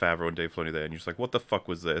Jon Favreau and Dave Filoni there, and you're just like, what the fuck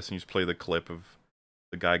was this? And you just play the clip of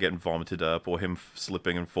the guy getting vomited up, or him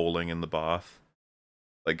slipping and falling in the bath.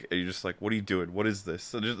 Like, you're just like, what are you doing? What is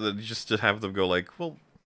this? And just to have them go like, well,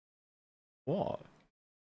 what?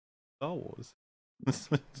 Star Wars.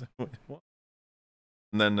 What?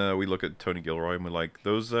 And then we look at Tony Gilroy and we're like,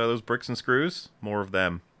 those bricks and screws, more of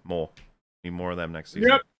them, more. Need more of them next season.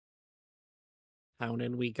 Yep. How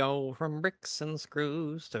did we go from bricks and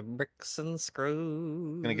screws to bricks and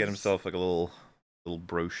screws? Gonna get himself like a little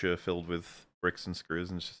brochure filled with bricks and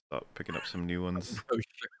screws and just start picking up some new ones.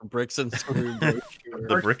 Bricks and screws brochure.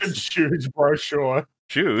 The bricks and shoes brochure.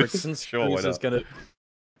 Shoes? Bricks and sure, why screws not? is gonna...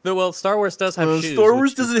 Well, Star Wars does have shoes. Star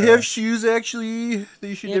Wars doesn't have shoes, actually.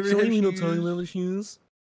 They should never have shoes. Talking about the shoes.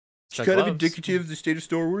 It's kind of indicative of the state of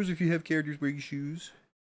Star Wars if you have characters wearing shoes.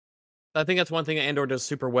 I think that's one thing Andor does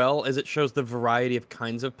super well, is it shows the variety of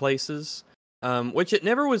kinds of places, which it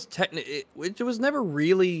never was which was never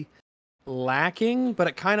really lacking, but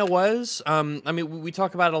it kind of was. I mean, we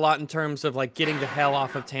talk about it a lot in terms of like getting the hell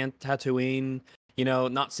off of Tatooine,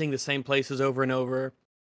 not seeing the same places over and over,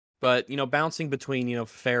 but bouncing between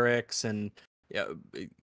Ferrix and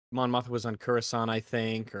Mon Mothma was on Coruscant, I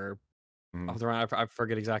think, or I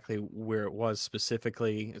forget exactly where it was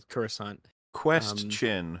specifically. It's Coruscant.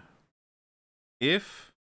 Question: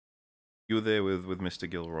 if you were there with Mr.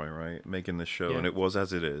 Gilroy, right, making this show, and it was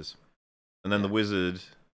as it is, and then the wizard,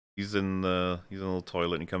 he's in the little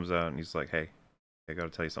toilet, and he comes out, and he's like, "Hey, I gotta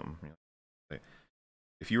tell you something.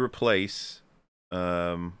 If you replace,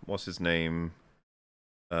 what's his name,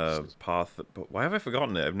 Path? But why have I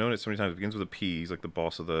forgotten it? I've known it so many times. It begins with a P. He's like the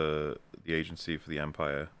boss of the agency for the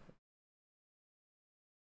Empire.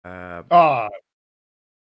 Don't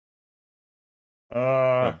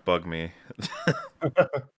bug me.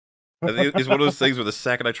 It's one of those things where the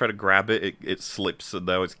second I try to grab it, it slips and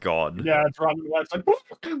now it's gone. Yeah, it's running away. It's like,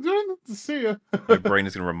 to see you. My brain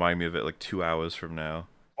is going to remind me of it like 2 hours from now.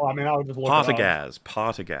 Well, I mean, I would just look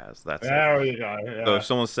Partagaz, that's there it. You go. Yeah. So if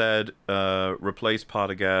someone said, replace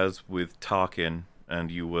Partagaz with Tarkin,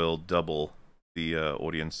 and you will double the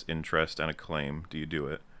audience interest and acclaim, do you do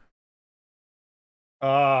it?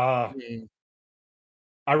 I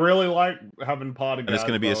really like having Partagaz. And it's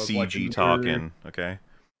going to be a CG Tarkin, okay?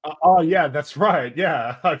 Oh yeah, that's right.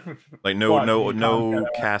 Yeah, like no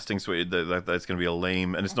casting suite. That's going to be a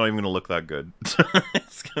lame, and it's not even going to look that good.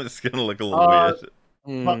 it's going to look a little weird.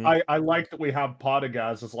 But I like that we have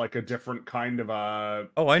Partagaz as like a different kind of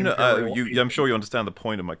Oh, I know. I'm sure you understand the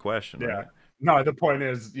point of my question. Yeah. Right? No, the point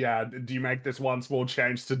is, do you make this one small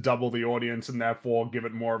change to double the audience and therefore give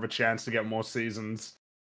it more of a chance to get more seasons?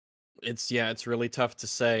 It's really tough to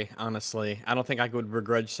say, honestly. I don't think I would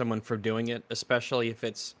begrudge someone for doing it, especially if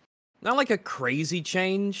it's not like a crazy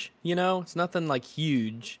change, It's nothing like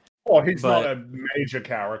huge. Well, he's not a major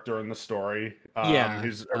character in the story.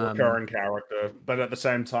 He's a recurring character, but at the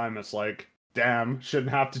same time, it's like, damn,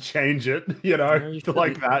 shouldn't have to change it,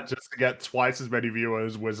 like that just to get twice as many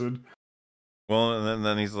viewers, Wizard. Well, and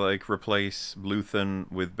then he's like, replace Luthen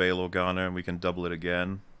with Bail Organa, and we can double it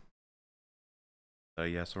again.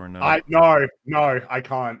 Yes or no? No, I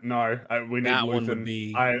can't. No, we need That Luthen. one would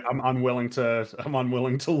be. I'm unwilling to. I'm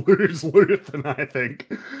unwilling to lose Luthen. I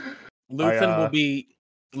think Luthen will be.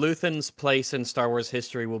 Luthen's place in Star Wars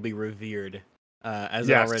history will be revered, as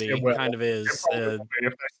it yes, already will. kind of is. If they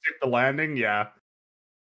stick the landing, yeah,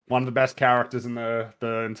 one of the best characters in the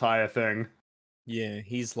entire thing. Yeah,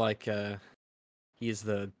 he's like he's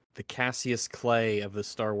the Cassius Clay of the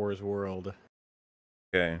Star Wars world.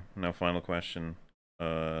 Okay, now final question.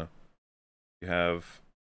 You have,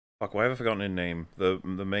 fuck, why have I forgotten her name? The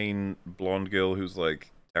main blonde girl who's like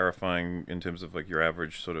terrifying in terms of like your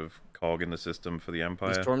average sort of cog in the system for the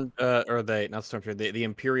Empire. The Storm, or they not Stormtrooper, the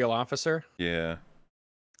Imperial officer. Yeah.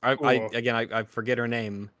 I forget her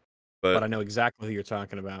name, but I know exactly who you're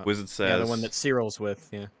talking about. Wizard says, yeah, the one that Cyril's with.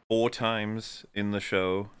 Yeah, 4 times in the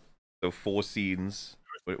show, so 4 scenes,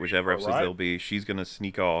 whichever episodes there'll be. She's gonna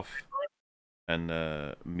sneak off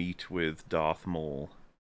and meet with Darth Maul,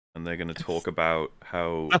 and they're gonna talk about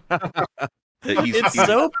how it's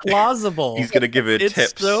so plausible. He's gonna give her tips.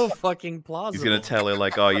 It's so fucking plausible. He's gonna tell her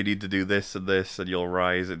like, "Oh, you need to do this and this, and you'll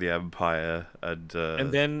rise in the Empire." And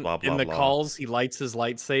then blah, blah, in the blah. calls, he lights his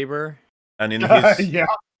lightsaber. And in his yeah,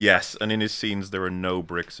 yes, and in his scenes, there are no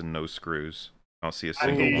bricks and no screws. I don't see a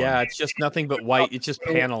single one. Yeah, it's just nothing but white. It's just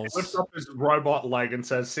panels. He lifts up his robot leg and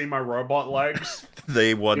says, "See my robot legs."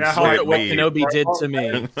 They once look at what Kenobi did to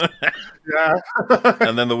me. Yeah.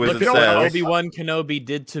 And then the wizard look at what says, Obi-Wan Kenobi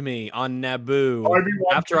did to me on Naboo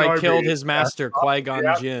after I killed his master,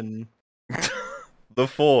 Qui-Gon Jinn. "The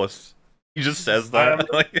Force." He just says that.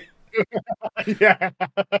 Yeah.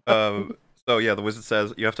 So yeah, the wizard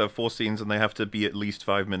says you have to have 4 scenes, and they have to be at least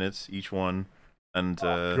 5 minutes each one. And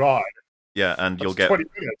God. yeah, and That's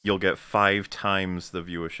you'll get 5 times the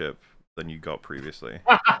viewership than you got previously.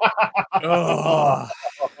 Oh,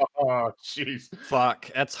 jeez. fuck,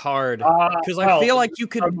 that's hard. Because I feel like you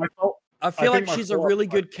could. I feel like she's a really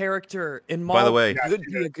good character. In Maul, by the way, could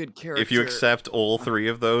be a good character. if you accept all 3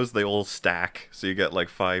 of those, they all stack, so you get like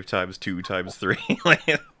 5 times 2 times 3.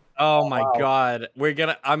 Oh my god, we're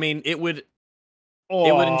gonna. I mean, it would.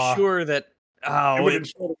 It would ensure that. Oh, it would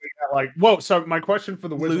ensure that we get, like. Whoa. So my question for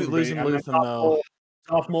the wizard losing Luthen though.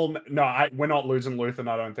 Darth Maul. No, we're not losing Luthen.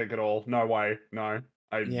 I don't think at all. No way. No.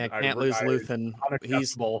 Can't lose Luthen.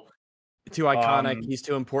 He's too iconic. He's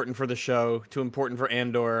too important for the show. Too important for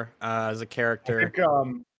Andor as a character. I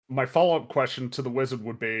think, my follow-up question to the wizard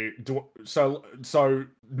would be: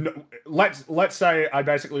 let's say I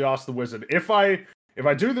basically ask the wizard if I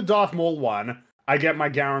do the Darth Maul one, I get my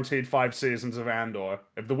guaranteed 5 seasons of Andor.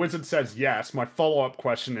 If the wizard says yes, my follow-up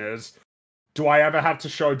question is: do I ever have to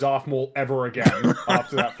show Darth Maul ever again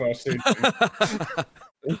after that first season?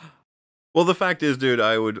 Well, the fact is, dude,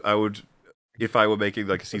 I would, if I were making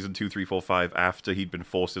like a season 2, 3, 4, 5 after he'd been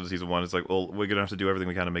forced into season 1, it's like, well, we're gonna have to do everything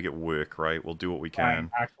we can to make it work, right? We'll do what we can.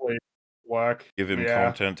 Actually work. Give him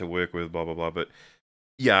content to work with, blah blah blah. But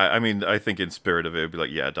yeah, I mean, I think in spirit of it, it'd be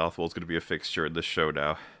like, yeah, Darth Maul's gonna be a fixture in this show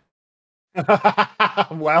now.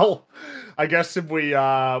 Well, I guess if we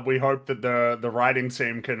hope that the writing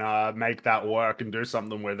team can make that work and do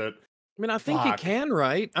something with it. I mean, I think you can,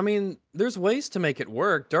 right? I mean, there's ways to make it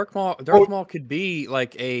work. Darth Maul could be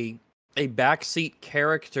like a backseat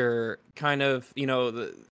character, kind of, you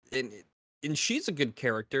know, and she's a good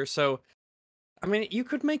character. So, I mean, you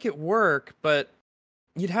could make it work, but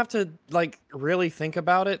you'd have to like really think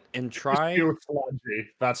about it and try. It feels sludgy.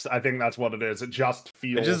 I think that's what it is. It just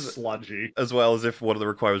feels sludgy. As well as if one of the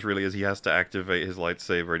requirements really is he has to activate his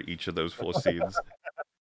lightsaber in each of those 4 scenes.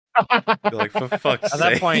 You're like, for fuck's sake. At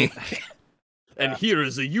that point, and here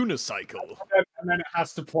is a unicycle. And then it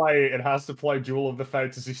has to play Jewel of the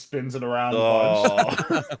Fates as he spins it around. Yeah,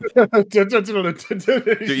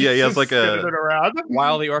 he has like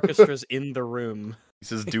while the orchestra's in the room. He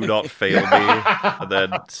says, "Do not fail me," and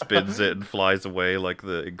then spins it and flies away like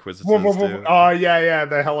the Inquisitors do. Oh yeah,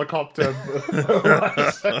 the helicopter.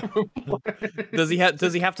 Does he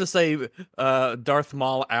have to say Darth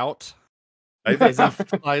Maul out? As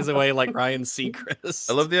he flies away like Ryan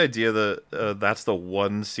Seacrest. I love the idea that that's the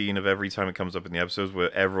one scene of every time it comes up in the episodes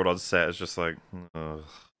where everyone on set is just like, ugh.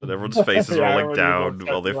 And everyone's faces are like down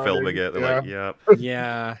while they're filming it. They're like, "Yep."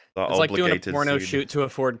 Yeah. It's like doing a porno shoot to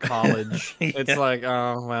afford college. It's like,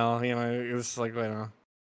 oh well, you know, it's like, you know.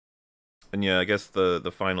 And yeah, I guess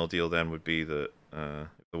the final deal then would be that the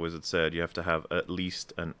wizard said you have to have at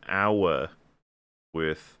least an hour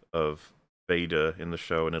worth of Vader in the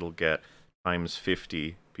show, and it'll get times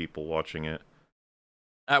 50 people watching it.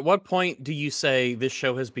 At what point do you say this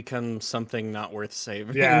show has become something not worth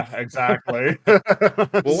saving? Yeah, exactly. Well,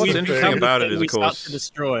 what's We've interesting become the about it thing is, we of sought to course,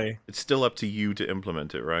 destroy. it's still up to you to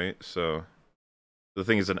implement it, right? So the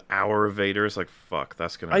thing is, an hour of Vader is like, fuck,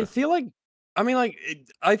 that's gonna. I feel like, I mean, like,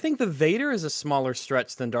 I think the Vader is a smaller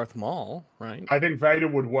stretch than Darth Maul, right? I think Vader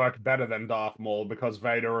would work better than Darth Maul because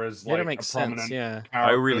Vader is Vader like a makes prominent sense, yeah. character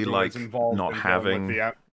I really who like is involved not in having with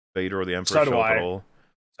the Vader or the Emperor So do show up at I. all.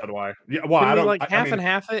 So do I. Yeah, well, Can I we don't. like I half mean, and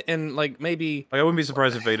half it, and like maybe Like, I wouldn't be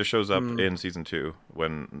surprised if Vader shows up in season 2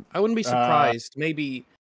 when. I wouldn't be surprised, maybe,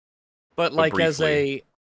 but like as briefly.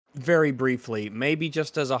 a very briefly, maybe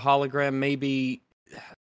just as a hologram, maybe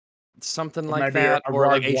something like maybe that, a or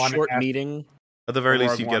like Rogue a One short esque- meeting. At the very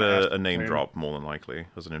least, Rogue you get One-esque a name theme. drop, more than likely,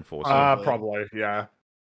 as an enforcer. Probably, yeah.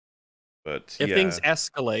 But If yeah. things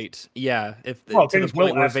escalate, yeah, if Well, to the things will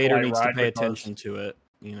point where Vader escalate, needs to right, pay because attention to it,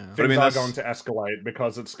 you know. But I Things mean, are that's- going to escalate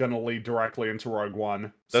because it's going to lead directly into Rogue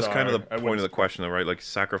One. That's so kind of the it point of was- the question, though, right? Like,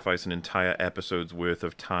 sacrifice an entire episode's worth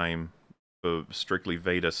of time for strictly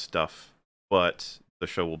Vader stuff, but the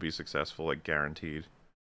show will be successful, like, guaranteed.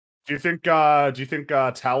 Do you think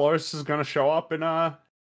Talos is going to show up in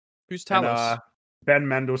Who's Talos? Ben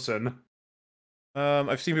Mendelsohn?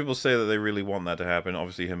 I've seen people say that they really want that to happen.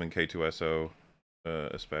 Obviously, him and K2SO,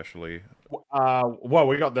 especially. Well,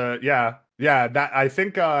 we got the that I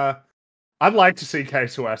think I'd like to see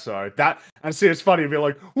K2SO. That and see, it's funny. Be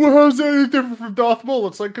like, well, how's that any different from Darth Maul?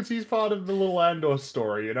 It's like because he's part of the little Andor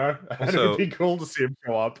story, you know. And Also, it'd be cool to see him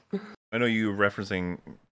show up. I know you were referencing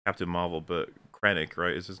Captain Marvel, but Krennic,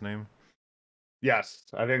 right, is his name? Yes,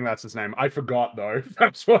 I think that's his name. I forgot though.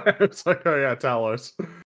 That's why it's like, oh yeah, Talos.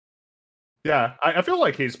 Yeah, I feel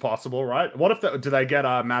like he's possible, right? What if do they get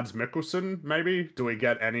Mads Mikkelsen? Maybe do we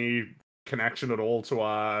get any connection at all to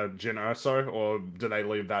Jyn Erso, or do they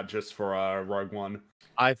leave that just for Rogue One?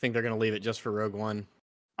 I think they're gonna leave it just for Rogue One.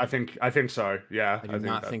 I think so. Yeah, I do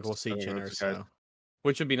not think we'll see Jyn that's okay. Erso,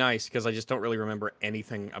 which would be nice because I just don't really remember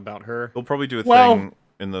anything about her. They'll probably do a thing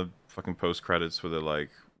in the fucking post credits where they're like,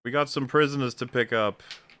 "We got some prisoners to pick up."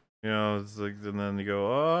 You know, it's like, and then you go,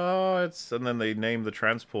 "Oh, it's," and then they name the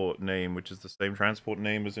transport name, which is the same transport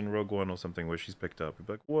name as in Rogue One or something, where she's picked up. You'd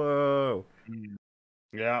be like, "Whoa!"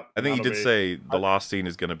 Yeah, I think he did say the last scene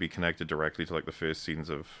is going to be connected directly to like the first scenes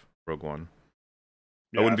of Rogue One.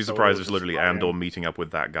 I wouldn't be surprised if it's literally Andor meeting up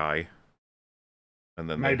with that guy, and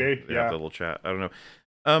then they have a little chat. I don't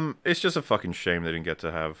know. It's just a fucking shame they didn't get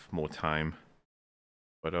to have more time.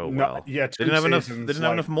 But oh well. Yeah, they didn't have enough. They didn't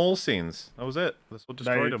have enough Maul scenes. That was it. That's what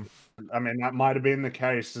destroyed them. I mean, that might have been the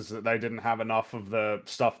case, is that they didn't have enough of the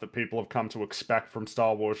stuff that people have come to expect from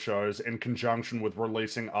Star Wars shows, in conjunction with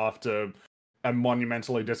releasing after a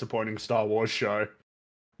monumentally disappointing Star Wars show.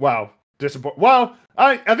 Wow. Well,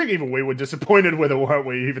 I think even we were disappointed with it, weren't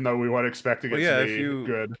we? Even though we weren't expecting it to be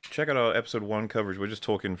good. Check out our episode 1 coverage. We're just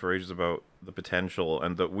talking for ages about the potential,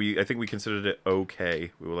 and that I think we considered it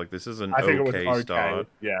okay. We were like, this is an okay start.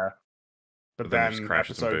 Yeah. But then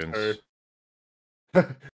episode 2...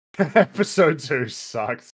 episode 2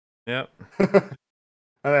 sucks. Yep. And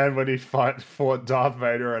then when he fought Darth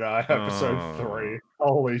Vader in episode 3.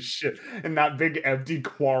 Holy shit. In that big empty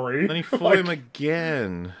quarry. Then he fought him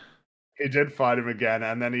again. He did fight him again,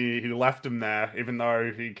 and then he left him there, even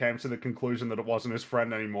though he came to the conclusion that it wasn't his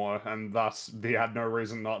friend anymore, and thus he had no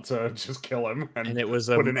reason not to just kill him. And it was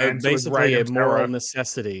basically a moral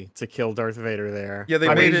necessity to kill Darth Vader there.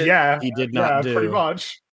 Yeah, he did not do. Pretty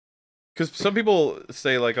much. Because some people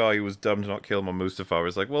say, like, oh, he was dumb to not kill him on Mustafar.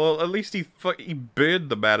 It's like, well, at least he burned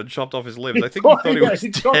the man and chopped off his limbs. I think he thought he was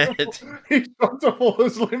dead. He chopped off all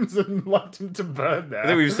his limbs and left him to burn there. I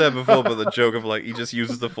think we've said before about the joke of, like, he just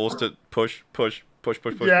uses the Force to push into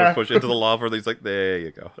the lava, and he's like, there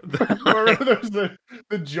you go. Remember there's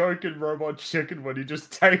the joke in Robot Chicken when he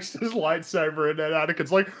just takes his lightsaber and then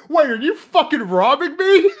Anakin's like, wait, are you fucking robbing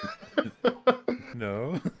me?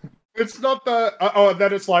 No. It's not the and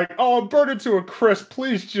then it's like, oh, I'm burning to a crisp.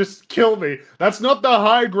 Please just kill me. That's not the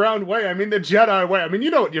high ground way. I mean the Jedi way. I mean, you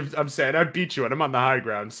know what I'm saying. I beat you, and I'm on the high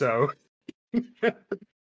ground. So,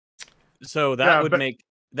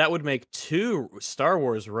 that would make 2 Star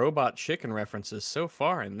Wars Robot Chicken references so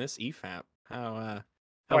far in this EFAP. How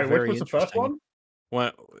wait, very which was the first one?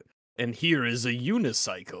 Well, and here is a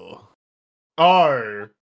unicycle. Oh.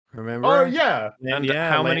 Remember? Oh yeah. And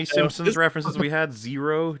how many Simpsons references we had?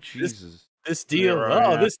 0? Jesus. This deal.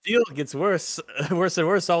 This deal gets worse and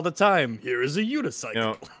worse all the time. Here is a unicycle. You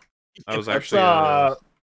know, I was actually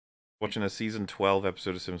watching a season 12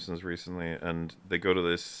 episode of Simpsons recently, and they go to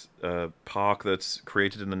this park that's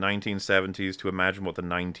created in the 1970s to imagine what the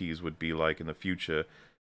 90s would be like in the future.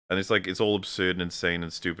 And it's like, it's all absurd and insane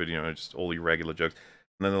and stupid, you know, just all irregular jokes.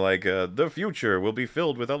 And then they're like, the future will be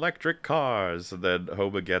filled with electric cars. And then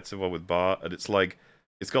Homer gets involved with Bart, and it's like,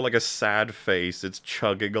 it's got like a sad face. It's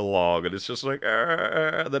chugging along, and it's just like,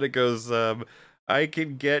 and then it goes, I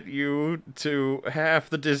can get you to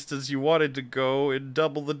half the distance you wanted to go in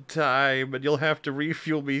double the time, and you'll have to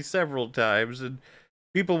refuel me several times, and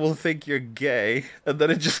people will think you're gay. And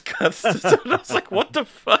then it just cuts to, I was like, what the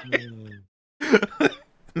fuck?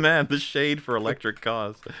 Man, the shade for electric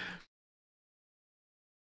cars.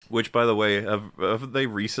 Which, by the way, have they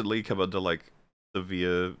recently come under, like,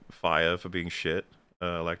 severe fire for being shit?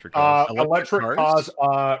 Electric cars? Electric cars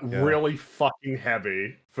are really fucking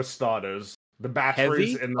heavy, for starters. The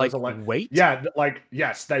batteries in those weight? Yeah, like,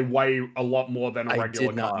 yes, they weigh a lot more than a regular car. I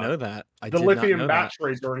did not know that. The lithium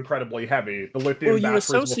batteries are incredibly heavy. The lithium batteries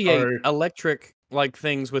you associate electric, like,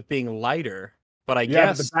 things with being lighter. But I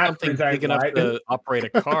guess something big enough to operate a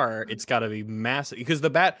car, it's got to be massive. Because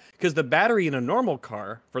the battery in a normal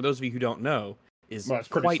car, for those of you who don't know, is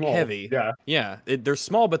quite heavy. Yeah, yeah, they're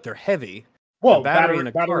small, but they're heavy. Well, the battery in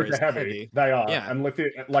a car is heavy. They are, and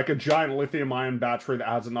like a giant lithium-ion battery that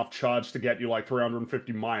has enough charge to get you like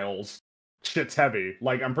 350 miles. Shit's heavy.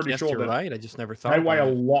 Like, I'm pretty sure you're that right. I just never thought they weigh a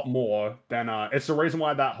lot more than. It's the reason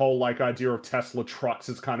why that whole like idea of Tesla trucks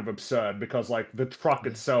is kind of absurd, because like the truck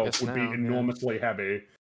itself would be enormously heavy,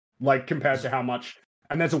 like compared to how much.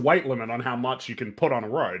 And there's a weight limit on how much you can put on a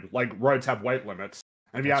road. Like, roads have weight limits,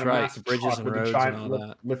 and if you had a massive truck with a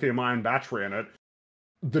giant lithium-ion battery in it,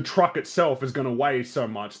 the truck itself is going to weigh so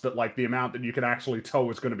much that like the amount that you can actually tow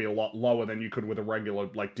is going to be a lot lower than you could with a regular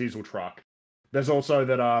like diesel truck. There's also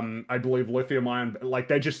that I believe lithium ion, like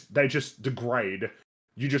they just degrade.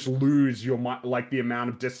 You just lose your like the amount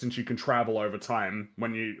of distance you can travel over time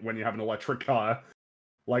when you have an electric car.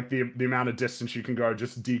 Like the amount of distance you can go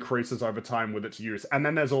just decreases over time with its use. And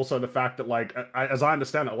then there's also the fact that like as I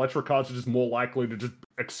understand it, electric cars are just more likely to just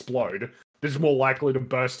explode. They're just more likely to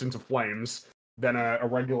burst into flames than a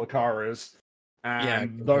regular car is.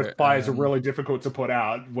 And those fires are really difficult to put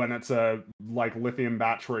out when it's a like lithium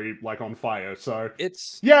battery like on fire. So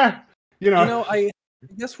it's I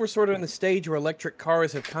guess we're sort of in the stage where electric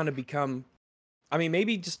cars have kind of become. I mean,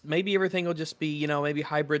 maybe everything will just be maybe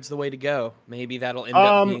hybrid's the way to go. Maybe that'll end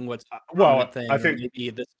up being what's thing. I think maybe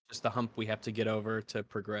this is just the hump we have to get over to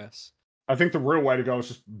progress. I think the real way to go is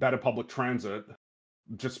just better public transit.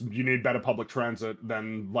 You need better public transit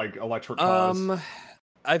than like electric cars.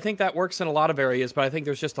 I think that works in a lot of areas, but I think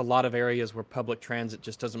there's just a lot of areas where public transit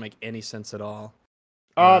just doesn't make any sense at all.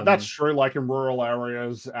 That's true, like in rural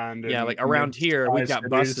areas and like around here we've got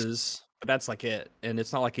buses, but that's like it, and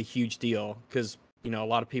it's not like a huge deal because a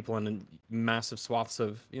lot of people in massive swaths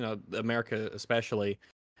of America, especially,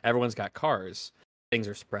 everyone's got cars. Things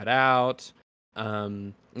are spread out.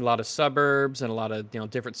 A lot of suburbs and a lot of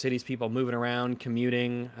different cities, people moving around,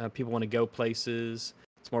 commuting. People want to go places.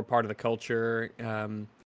 It's more part of the culture.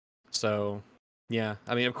 So, yeah.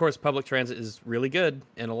 I mean, of course, public transit is really good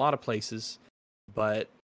in a lot of places, but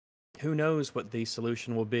who knows what the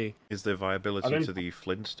solution will be. Is there viability to the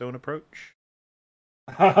Flintstone approach?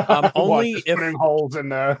 Only if putting holes in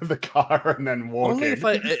the car and then walking.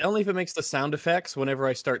 Only if it makes the sound effects whenever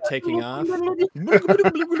I start taking off.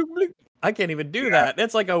 I can't even do that.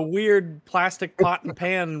 That's like a weird plastic pot and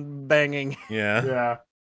pan banging. Yeah.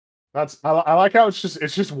 I like how it's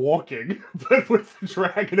just walking, but with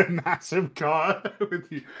dragging a massive car with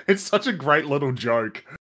you. It's such a great little joke.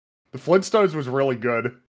 The Flintstones was really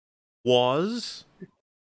good. It's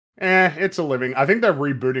a living. I think they're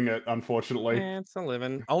rebooting it, unfortunately. It's a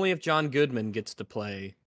living. Only if John Goodman gets to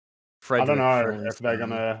play Frederick. I don't know if they're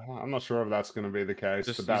gonna. I'm not sure if that's gonna be the case.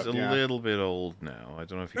 He's a little bit old now. I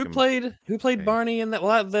don't know if who played Barney in that.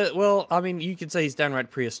 Well, I mean, you could say he's downright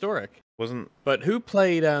prehistoric. But who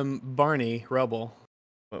played Barney Rubble?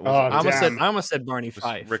 I almost said Barney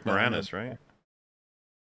Fife. Rick Moranis, right?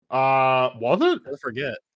 Was it? I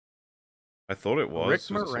forget. I thought it was. Rick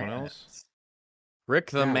Moranis. Someone else?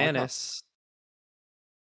 Rick the Manis.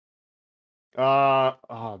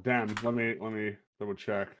 Damn. Let me double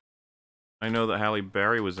check. I know that Halle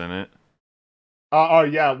Berry was in it. Oh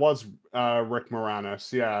yeah, it was Rick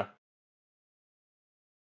Moranis. Yeah.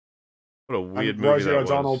 What a weird movie Rosie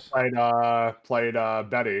O'Donnell played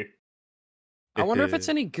Betty. I wonder if it's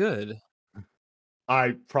any good.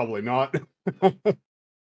 Probably not.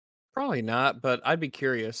 Probably not, but I'd be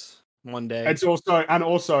curious one day. It's like,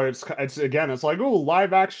 oh,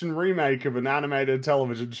 live action remake of an animated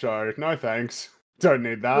television show. No thanks. Don't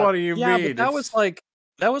need that. What do you mean? But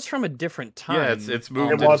that was from a different time. Yeah, it's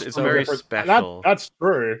moved. It's very special. That's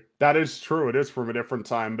true. That is true. It is from a different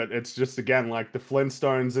time, but it's just again like the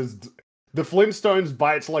Flintstones is the Flintstones,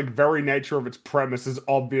 by its like very nature of its premise, is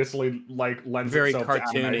obviously like lends Very itself to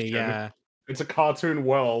cartoony, animation. yeah. It's a cartoon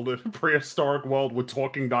world, a prehistoric world with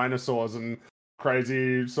talking dinosaurs and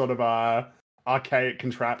crazy sort of archaic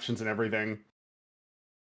contraptions and everything.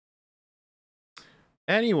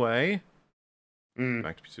 Anyway,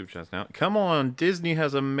 back to super chats now. Come on, Disney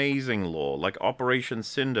has amazing lore, like Operation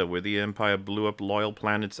Cinder, where the Empire blew up loyal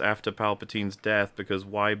planets after Palpatine's death, because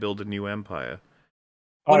why build a new empire?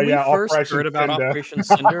 When we first heard about Operation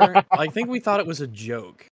Cinder, I think we thought it was a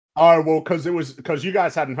joke. Oh, well, because you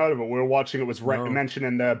guys hadn't heard of it. We were watching it was mentioned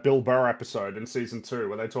in the Bill Burr episode in season 2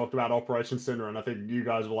 where they talked about Operation Cinder, and I think you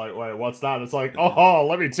guys were like, "Wait, what's that?" It's like, "Oh,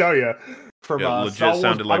 let me tell you." From legit Star Wars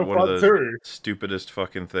sounded like one of the 2. stupidest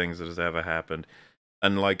fucking things that has ever happened,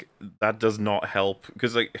 and like that does not help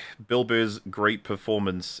because like Bill Burr's great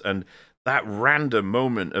performance and that random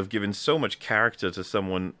moment of giving so much character to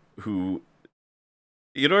someone who,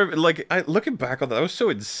 you know, like looking back on that was so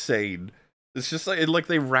insane. It's just like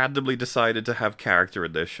they randomly decided to have character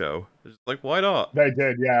in their show. It's like, why not? They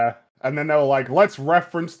did, yeah. And then they were like, let's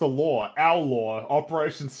reference the lore, our lore,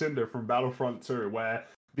 Operation Cinder from Battlefront 2, where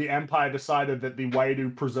the Empire decided that the way to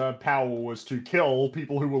preserve power was to kill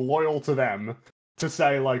people who were loyal to them. To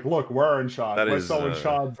say, like, look, we're in charge. We're so in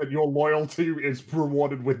charge that your loyalty is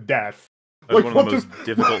rewarded with death. That's like, one of the most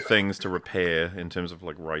difficult things to repair in terms of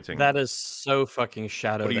like writing. That is so fucking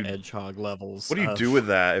Shadow the Hedgehog levels. What do you do with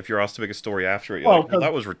that if you're asked to make a story after it? You're like, well,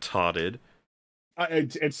 that was retarded.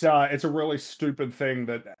 It's a really stupid thing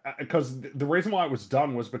that because the reason why it was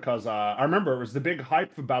done was because I remember it was the big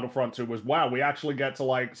hype for Battlefront 2 was, wow, we actually get to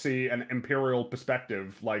like see an Imperial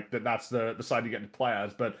perspective, like that's the side you get to play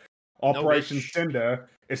as, but Operation Cinder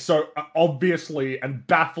is so obviously and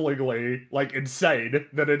bafflingly like insane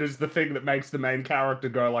that it is the thing that makes the main character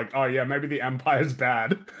go like, oh yeah, maybe the Empire's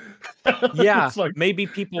bad. Yeah, like, maybe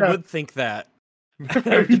people would think that.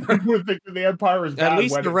 Maybe people would think that the Empire is bad. At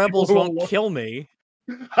least the rebels won't kill me.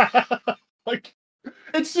 Like,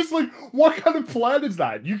 it's just like, what kind of plan is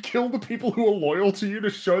that? You kill the people who are loyal to you to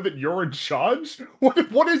show that you're in charge?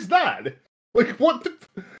 What is that? Like, what the...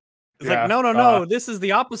 It's like, no, this is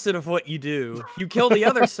the opposite of what you do. You kill the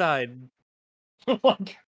other side.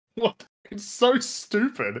 Like, what? It's so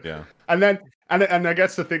stupid. Yeah. And I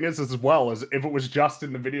guess the thing is as well is if it was just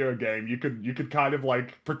in the video game, you could kind of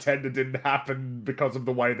like pretend it didn't happen because of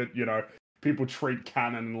the way that, you know, people treat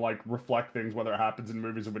canon and like reflect things, whether it happens in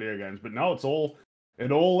movies or video games. But no,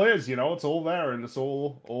 it all is, you know, it's all there and it's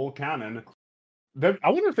all canon. I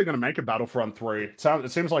wonder if they're going to make a Battlefront 3.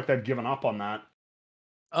 It seems like they've given up on that.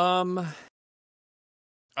 I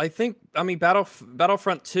mean,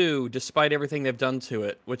 Battlefront 2, despite everything they've done to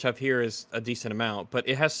it, which I've heard is a decent amount, but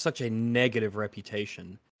it has such a negative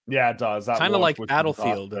reputation. Yeah, it does. Kind of like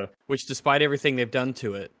Battlefield, which despite everything they've done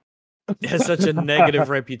to it, has such a negative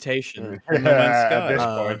reputation. Yeah, No Man's Sky. At this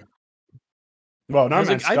point. Well, No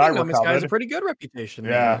Man's Sky, I think No Man's Sky has a pretty good reputation.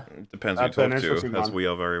 Yeah. It depends who you talk to, as we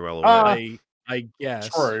are very well aware. I guess.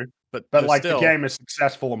 True. But like still... the game is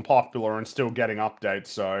successful and popular and still getting updates,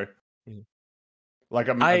 so... Like,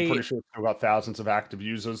 I'm pretty sure it's still got thousands of active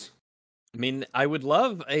users. I mean, I would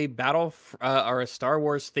love a or a Star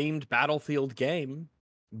Wars themed Battlefield game,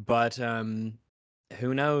 but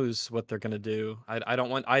who knows what they're gonna do? I don't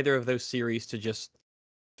want either of those series to just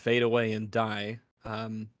fade away and die.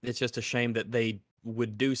 It's just a shame that they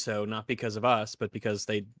would do so, not because of us, but because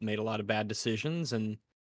they made a lot of bad decisions and.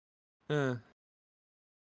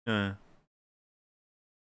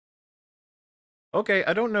 Okay,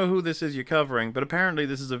 I don't know who this is you're covering, but apparently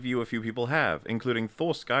this is a view a few people have, including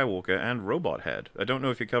Thor Skywalker and Robot Head. I don't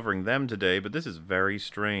know if you're covering them today, but this is very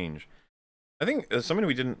strange. I think something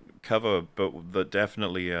we didn't cover, but that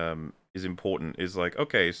definitely is important, is like,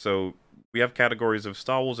 okay, so we have categories of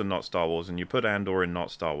Star Wars and not Star Wars, and you put Andor in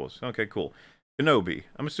not Star Wars. Okay, cool. Kenobi.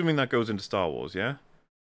 I'm assuming that goes into Star Wars, yeah? And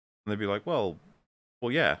they'd be like, well,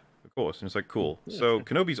 yeah, of course. And it's like, cool. Yeah, so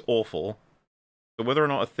Kenobi's awful. So whether or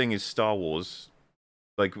not a thing is Star Wars...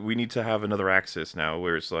 Like, we need to have another axis now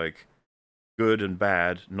where it's like good and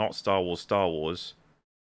bad, not Star Wars, Star Wars.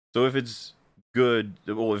 So if it's good,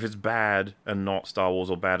 or if it's bad and not Star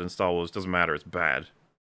Wars, or bad and Star Wars, doesn't matter, it's bad.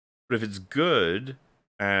 But if it's good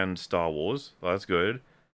and Star Wars, well, that's good.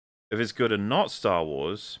 If it's good and not Star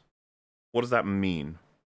Wars, what does that mean?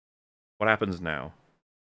 What happens now?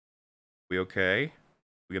 We okay?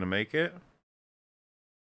 We gonna make it?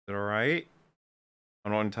 Is it alright?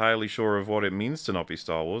 I'm not entirely sure of what it means to not be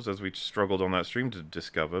Star Wars, as we struggled on that stream to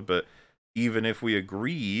discover, but even if we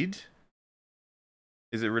agreed,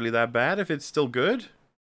 is it really that bad if it's still good?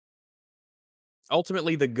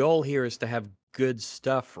 Ultimately, the goal here is to have good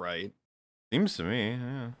stuff, right? Seems to me,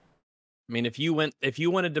 yeah. I mean, if you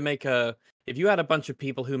wanted to make if you had a bunch of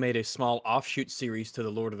people who made a small offshoot series to the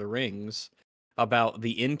Lord of the Rings about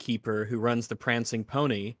the innkeeper who runs the Prancing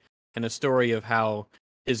Pony, and a story of how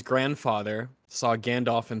his grandfather saw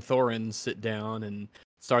Gandalf and Thorin sit down and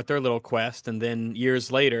start their little quest, and then years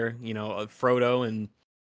later, Frodo and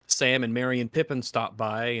Sam and Merry and Pippin stop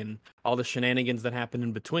by, and all the shenanigans that happen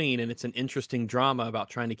in between, and it's an interesting drama about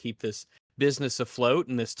trying to keep this business afloat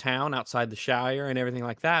in this town outside the Shire and everything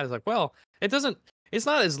like that. It's like, well, it's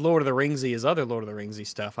not as Lord of the Ringsy as other Lord of the Ringsy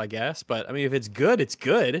stuff, I guess. But I mean, if it's good, it's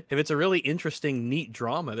good. If it's a really interesting, neat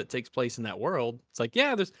drama that takes place in that world, it's like,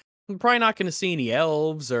 yeah, I'm probably not going to see any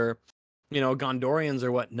elves or, Gondorians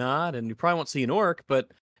or whatnot, and you probably won't see an orc,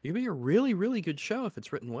 but it could be a really, really good show if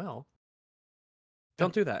it's written well.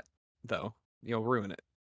 Don't do that, though. You'll ruin it.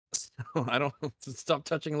 So I don't stop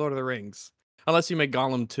touching Lord of the Rings unless you make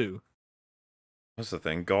Gollum 2. That's the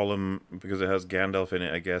thing. Gollum, because it has Gandalf in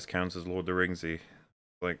it, I guess counts as Lord of the Ringsy.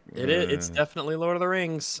 Like It's definitely Lord of the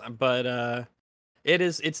Rings, but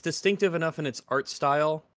it's distinctive enough in its art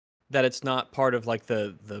style that it's not part of like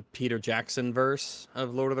the Peter Jackson verse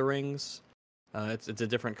of Lord of the Rings. It's a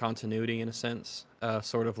different continuity in a sense,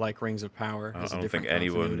 sort of like Rings of Power. I don't think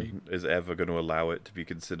anyone is ever going to allow it to be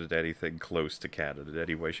considered anything close to canon in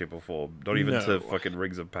any way, shape, or form. Not even to fucking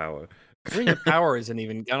Rings of Power. Ring of Power isn't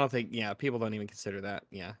even. I don't think. Yeah, people don't even consider that.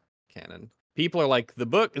 Yeah, canon. People are like, the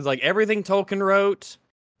book is like everything Tolkien wrote,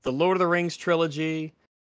 the Lord of the Rings trilogy,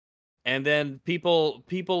 and then people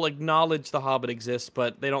acknowledge the Hobbit exists,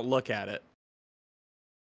 but they don't look at it.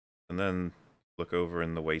 And then look over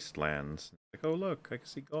in the wastelands. Like, oh look, I can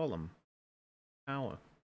see Gollum. Power.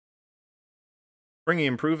 Bringing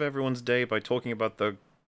improve everyone's day by talking about the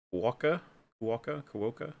Quokka?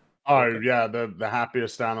 Oh yeah, the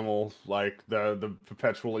happiest animal, like the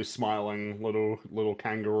perpetually smiling little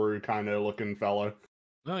kangaroo kind of looking fellow.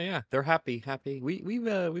 Oh yeah, they're happy.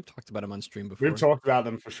 We've talked about them on stream before. We've talked about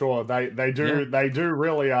them for sure. They do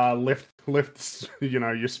really lift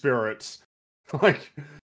your spirits. Like,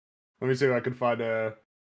 let me see if I can find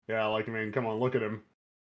like, I mean, come on, look at him.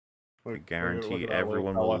 I guarantee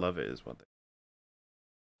everyone will love it, is what they.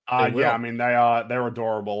 Yeah, I mean they're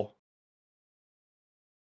adorable.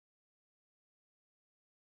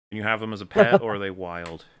 Can you have them as a pet, or are they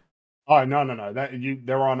wild? Oh no!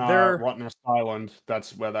 They're on Rottnest Island.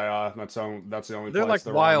 That's where they are. That's the only they're place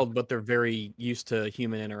like wild, but they're very used to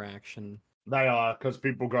human interaction. They are, because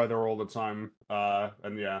people go there all the time.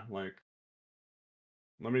 And yeah, like,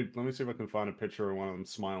 let me see if I can find a picture of one of them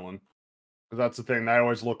smiling. Because that's the thing; they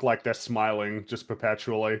always look like they're smiling just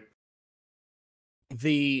perpetually.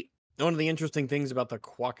 One of the interesting things about the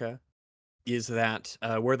Quokka is that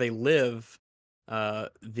where they live,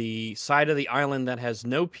 the side of the island that has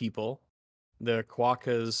no people, the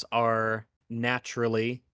Quokkas are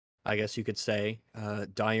naturally, I guess you could say,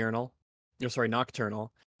 nocturnal.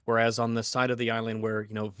 Whereas on the side of the island where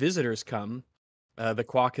visitors come, the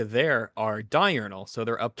Quokka there are diurnal, so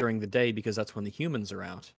they're up during the day because that's when the humans are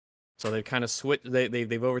out. So they've kind of switched.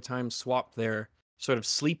 They've over time swapped their sort of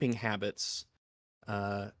sleeping habits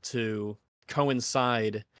to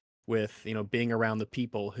coincide with being around the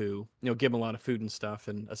people who give them a lot of food and stuff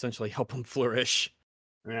and essentially help them flourish.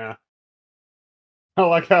 Yeah, I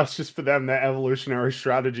like how it's just for them their evolutionary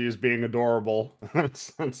strategy is being adorable.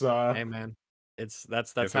 that's Hey man,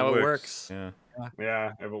 that's how it works.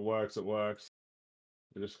 Yeah, if it works, it works.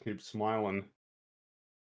 They just keep smiling.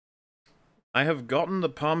 I have gotten the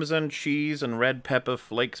Parmesan cheese and red pepper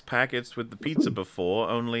flakes packets with the pizza before,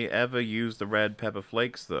 only ever used the red pepper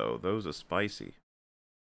flakes though. Those are spicy.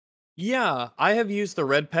 Yeah, I have used the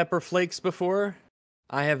red pepper flakes before.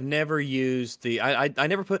 I have never used I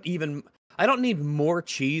never put even. I don't need more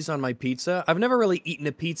cheese on my pizza. I've never really eaten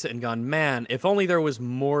a pizza and gone, man, if only there was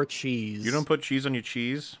more cheese. You don't put cheese on your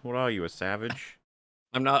cheese? What are you, a savage?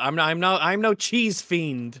 I'm no cheese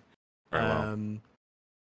fiend. Very well.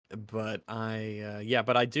 But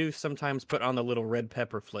I do sometimes put on the little red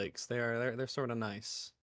pepper flakes. They're sort of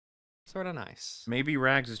nice. Sort of nice. Maybe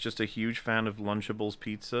Rags is just a huge fan of Lunchables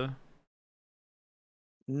pizza.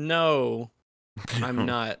 No, I'm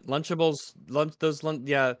not. Lunchables,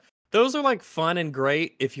 those are like fun and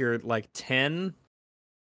great if you're like 10,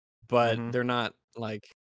 but they're not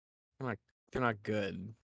like they're not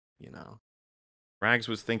good, Rags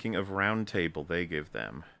was thinking of Round Table they give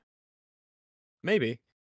them. Maybe.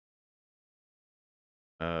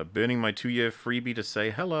 Burning my 2-year freebie to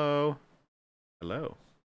say hello. Hello.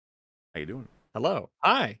 How you doing? Hello.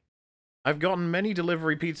 Hi. I've gotten many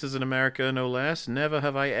delivery pizzas in America, no less. Never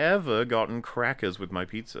have I ever gotten crackers with my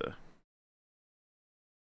pizza.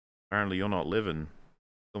 Apparently you're not living.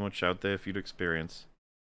 So much out there for you to experience.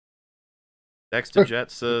 Dexter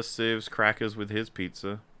Jetser serves crackers with his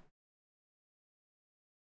pizza.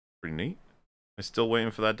 Pretty neat. I'm still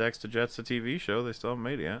waiting for that Dexter Jetser TV show. They still haven't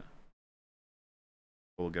made it yet.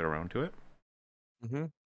 We'll get around to it. Mm-hmm.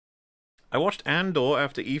 I watched Andor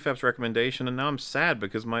after EFAP's recommendation, and now I'm sad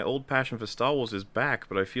because my old passion for Star Wars is back,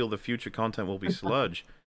 but I feel the future content will be sludge.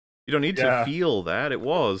 You don't need to feel that. It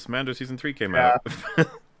was. Mando Season 3 came out.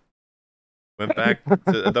 Went back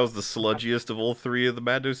to... That was the sludgiest of all 3 of the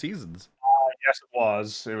Mando seasons. Yes, it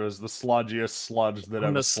was. It was the sludgiest sludge that On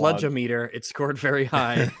ever the sludge-o-meter, it scored very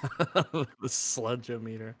high. The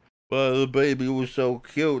sludge-o-meter. Well, the baby was so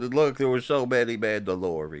cute, and look, there were so many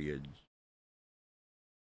Mandalorians.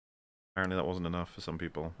 Apparently that wasn't enough for some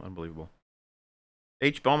people. Unbelievable.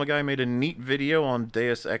 Bomber Guy made a neat video on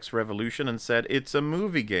Deus Ex Revolution and said, it's a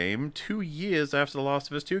movie game 2 years after The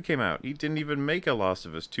Last of Us 2 came out. He didn't even make a Last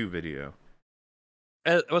of Us 2 video.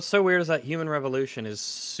 What's so weird is that Human Revolution is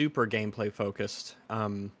super gameplay focused.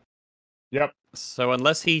 Yep. So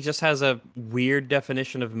unless he just has a weird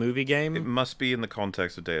definition of movie game... It must be in the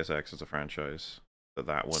context of Deus Ex as a franchise.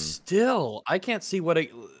 That one... Still, I can't see what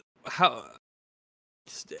it... How...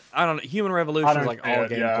 I don't know. Human Revolution is like all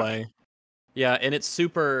gameplay. Yeah, and it's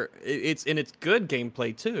super. It's good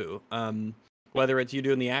gameplay too. Whether it's you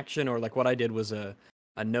doing the action or like what I did was a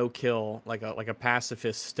no kill, like a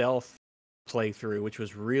pacifist stealth playthrough, which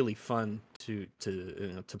was really fun to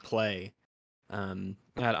play. I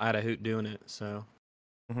had a hoot doing it. So.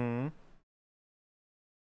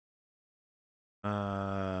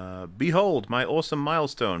 Behold my awesome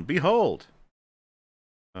milestone. Behold.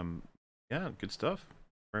 Yeah, good stuff.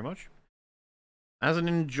 Very much. As an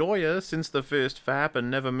enjoyer since the first FAP and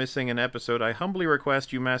never missing an episode, I humbly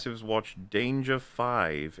request you massives watch Danger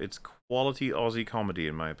 5. It's quality Aussie comedy,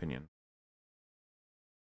 in my opinion.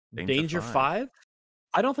 Danger 5?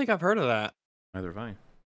 I don't think I've heard of that. Neither have I. I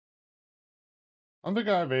don't think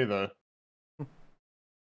I have either.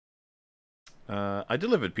 I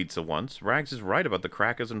delivered pizza once. Rags is right about the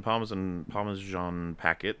crackers and Parmesan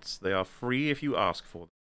packets. They are free if you ask for them.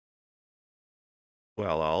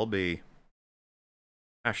 Well, I'll be.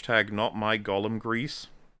 Hashtag not my Gollum grease.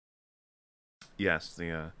 Yes,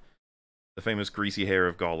 the famous greasy hair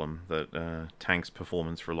of Gollum that tanks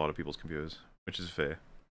performance for a lot of people's computers, which is fair.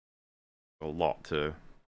 A lot to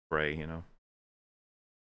spray, you know.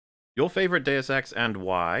 Your favorite Deus Ex and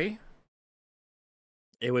why?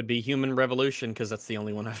 It would be Human Revolution because that's the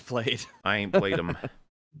only one I've played. I ain't played them.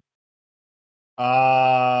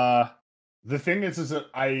 The thing is that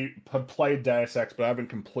I have played Deus Ex, but I haven't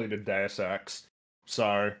completed Deus Ex.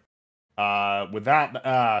 So, with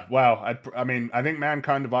that, well, I mean, I think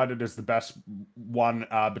Mankind Divided is the best one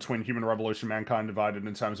between Human Revolution and Mankind Divided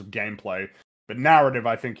in terms of gameplay. But narrative,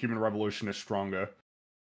 I think Human Revolution is stronger.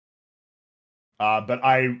 But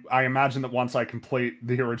I imagine that once I complete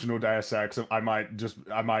the original Deus Ex, I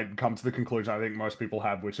might come to the conclusion I think most people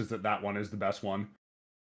have, which is that one is the best one.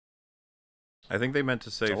 I think they meant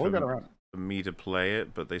to say for me to play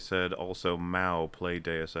it, but they said also Mao play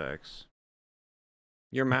Deus Ex.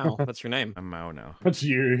 You're Mao. That's your name. I'm Mao now. That's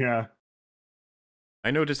you, yeah.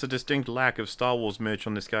 I noticed a distinct lack of Star Wars merch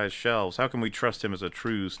on this guy's shelves. How can we trust him as a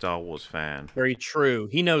true Star Wars fan? Very true.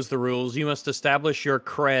 He knows the rules. You must establish your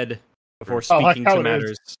cred before speaking to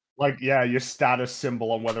matters. Like, yeah, your status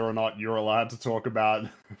symbol on whether or not you're allowed to talk about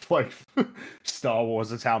like Star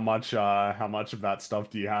Wars is how much of that stuff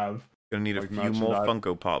do you have? Gonna need a few more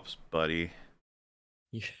Funko Pops, buddy.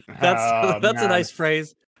 That's a nice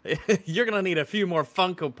phrase. You're gonna need a few more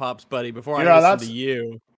Funko Pops, buddy, before I listen to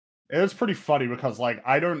you. It's pretty funny because, like,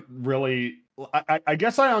 I don't really... I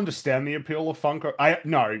guess I understand the appeal of Funko...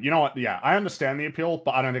 you know what? Yeah, I understand the appeal,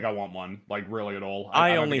 but I don't think I want one, like, really at all.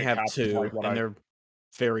 I only have 2, and they're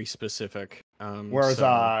very specific. Whereas,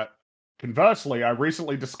 conversely, I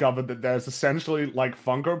recently discovered that there's essentially, like,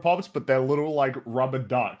 Funko Pops, but they're little, like, rubber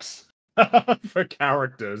ducks for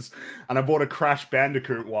characters. And I bought a Crash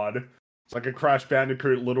Bandicoot one. It's like a Crash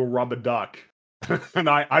Bandicoot little rubber duck. And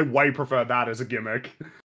I way prefer that as a gimmick.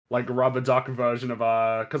 Like a rubber duck version of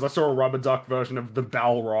because I saw a rubber duck version of the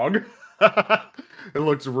Balrog. It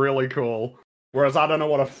looks really cool. Whereas I don't know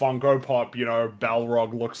what a Funko Pop,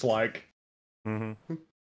 Balrog looks like. Mm-hmm.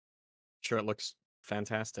 Sure, it looks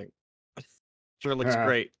fantastic. Sure, it looks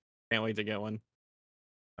great. Can't wait to get one.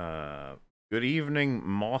 Good evening,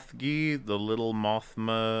 Mothgi, the little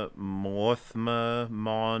Mothma,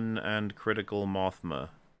 Mon, and Critical Mothma.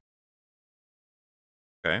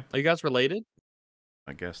 Okay. Are you guys related?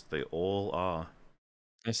 I guess they all are.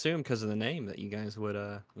 I assume because of the name that you guys would,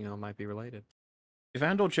 might be related. If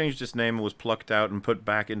Andor changed its name and was plucked out and put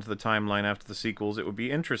back into the timeline after the sequels, it would be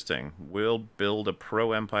interesting. We'll build a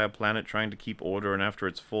pro-Empire planet trying to keep order, and after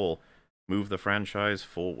its fall, move the franchise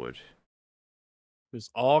forward. There's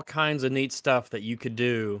all kinds of neat stuff that you could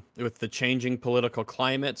do with the changing political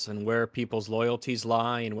climates and where people's loyalties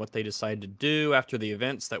lie and what they decide to do after the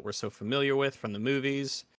events that we're so familiar with from the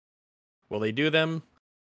movies. Will they do them?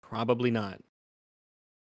 Probably not.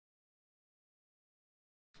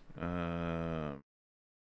 I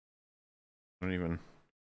don't even...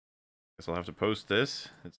 Guess I'll have to post this.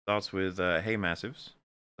 It starts with, hey, Massives.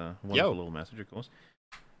 Wonderful little message, of course.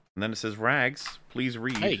 And then it says, Rags, please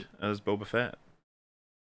read as Boba Fett.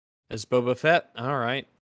 As Boba Fett? All right.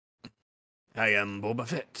 I am Boba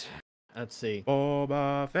Fett. Let's see.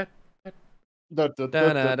 Boba Fett.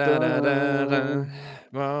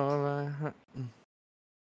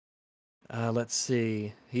 Let's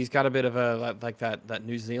see. He's got a bit of a like that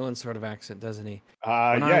New Zealand sort of accent, doesn't he?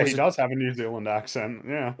 Yeah, he does have a New Zealand accent.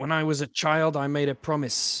 Yeah. When I was a child, I made a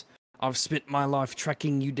promise. I've spent my life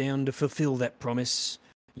tracking you down to fulfill that promise.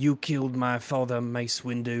 You killed my father, Mace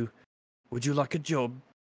Windu. Would you like a job?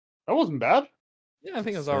 That wasn't bad. Yeah, I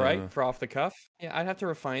think it was all right for off the cuff. Yeah, I'd have to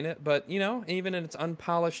refine it, but you know, even in its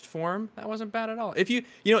unpolished form, that wasn't bad at all. If you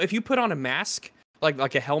put on a mask,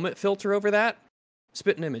 like a helmet filter over that,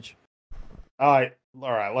 spit an image. All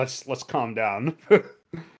right, let's calm down.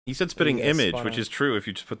 He said spitting image, which is true if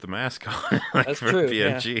you just put the mask on, like That's for true,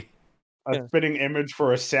 PNG. A spitting image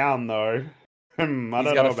for a sound, though. I don't know about that.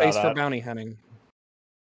 He's got a face for bounty hunting.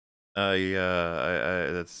 He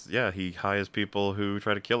hires people who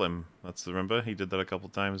try to kill him. Remember, he did that a couple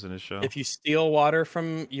times in his show. If you steal water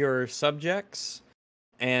from your subjects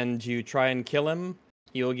and you try and kill him,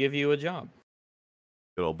 he'll give you a job.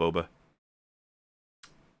 Good old Boba.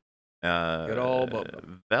 Good old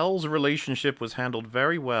Boba. Vel's relationship was handled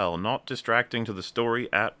very well, not distracting to the story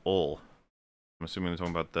at all. I'm assuming they're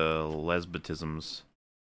talking about the lesbitisms.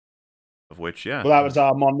 Of which, yeah. Well, that was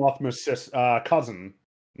Mon Mothma's cousin.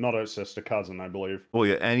 Not her sister, cousin, I believe. Well,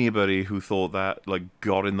 yeah, anybody who thought that, like,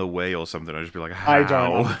 got in the way or something, I'd just be like, how? I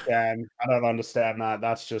don't understand that.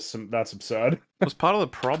 That's absurd. It was part of the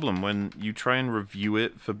problem when you try and review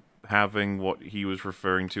it for having what he was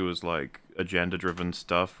referring to as, like, agenda-driven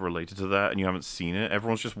stuff related to that, and you haven't seen it.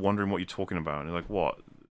 Everyone's just wondering what you're talking about. And you're like, what?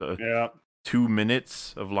 2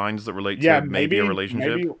 minutes of lines that relate to maybe a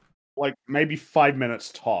relationship? Maybe 5 minutes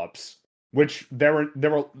tops. Which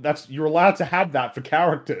you're allowed to have that for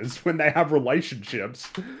characters when they have relationships.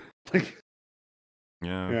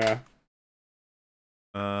 Yeah.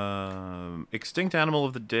 Extinct animal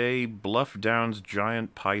of the day: Bluff Down's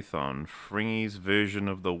giant python, Fringy's version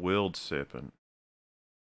of the world serpent.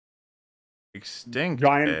 Extinct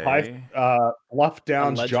giant python. Bluff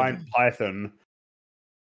Down's giant python.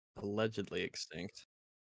 Allegedly extinct.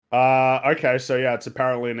 Okay, so yeah, it's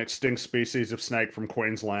apparently an extinct species of snake from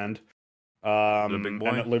Queensland. And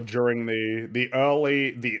it lived during the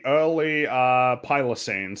early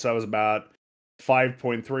Pliocene, so it was about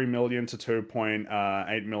 5.3 million to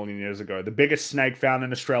 2.8 million years ago. The biggest snake found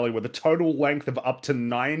in Australia with a total length of up to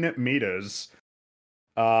 9 meters.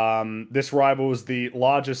 This rivals the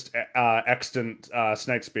largest extant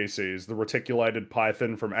snake species, the reticulated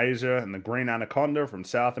python from Asia and the green anaconda from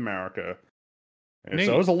South America. So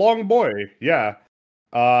it was a long boy, yeah.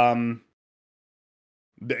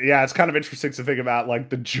 Yeah, it's kind of interesting to think about,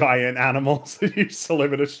 like, the giant animals that used to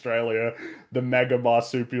live in Australia, the mega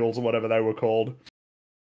marsupials or whatever they were called.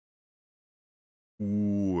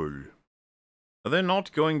 Ooh. Are there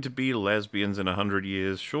not going to be lesbians in 100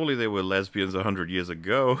 years? Surely they were lesbians 100 years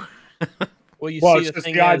ago. Well, see, the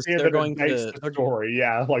thing is, they're going to the story.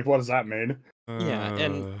 Yeah, like, what does that mean? Yeah,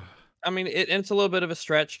 and I mean, it's a little bit of a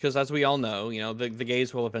stretch because, as we all know, the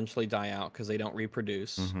gays will eventually die out because they don't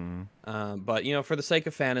reproduce. Mm-hmm. But for the sake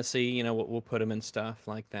of fantasy, we'll put them in stuff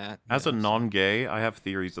like that. As a non-gay, I have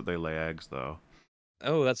theories that they lay eggs, though.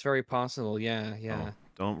 Oh, that's very possible. Yeah. Oh,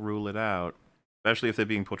 don't rule it out. Especially if they're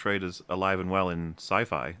being portrayed as alive and well in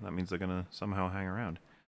sci-fi. That means they're gonna somehow hang around.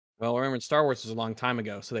 Well, remember, Star Wars was a long time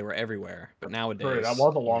ago, so they were everywhere. But nowadays, true, that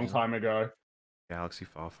was a long time ago. Galaxy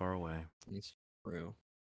far, far away. It's true.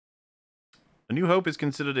 A New Hope is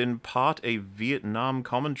considered in part a Vietnam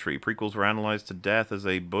commentary. Prequels were analyzed to death as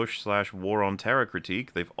a Bush/War on Terror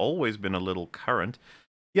critique. They've always been a little current.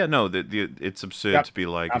 Yeah, no, it's absurd to be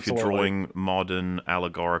like, absolutely. If you're drawing modern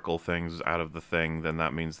allegorical things out of the thing, then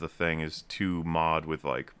that means the thing is too marred with,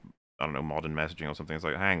 like, I don't know, modern messaging or something. It's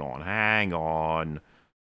like, hang on.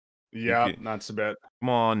 Yeah, that's a bit. Come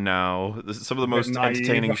on now. Some of the most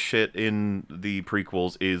entertaining shit in the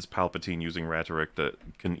prequels is Palpatine using rhetoric that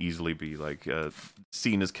can easily be like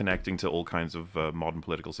seen as connecting to all kinds of modern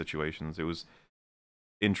political situations. It was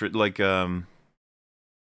we've talked about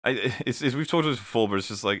this before, but it's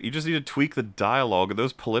just like you just need to tweak the dialogue. And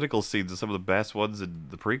those political scenes are some of the best ones in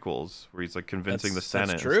the prequels, where he's like convincing the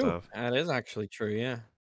Senate that's true. and stuff. That is actually true, yeah.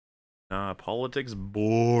 Nah, politics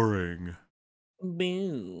boring.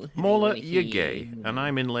 Boo. Mola, you're gay, and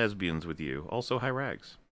I'm in lesbians with you. Also, hi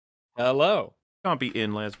Rags. Hello. Can't be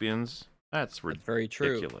in lesbians. That's very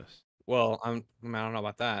true. ridiculous. Well, I don't know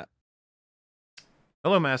about that.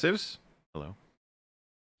 Hello, Massives. Hello.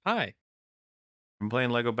 Hi. I'm playing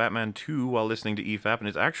Lego Batman 2 while listening to EFAP, and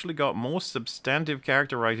it's actually got more substantive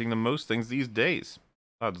character writing than most things these days.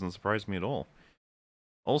 That doesn't surprise me at all.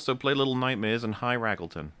 Also, play Little Nightmares and hi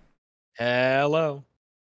Raggleton. Hello.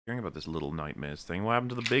 Hearing about this Little Nightmares thing. What happened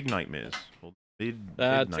to the Big Nightmares? Well, big Too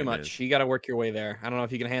nightmares. much. You gotta work your way there. I don't know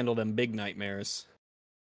if you can handle them big nightmares.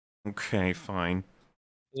 Okay, fine.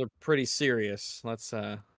 Those are pretty serious. Let's,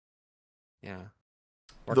 yeah.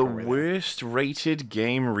 The worst rated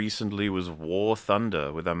game recently was War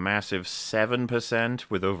Thunder, with a massive 7%,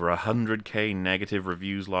 with over 100k negative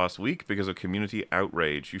reviews last week because of community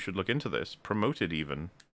outrage. You should look into this. Promoted even.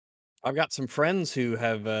 I've got some friends who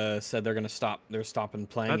have said they're gonna stop. They're stopping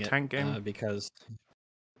playing it. Tank game? Because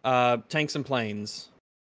Tanks and Planes.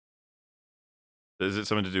 Is it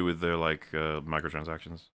something to do with their like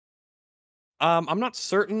microtransactions? I'm not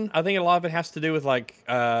certain. I think a lot of it has to do with like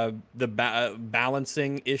the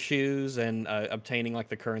balancing issues and obtaining like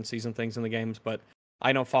the currencies and things in the games. But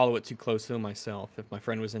I don't follow it too closely myself. If my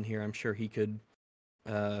friend was in here, I'm sure he could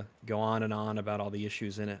go on and on about all the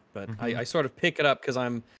issues in it. But I sort of pick it up because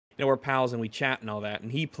I'm, we're pals and we chat and all that,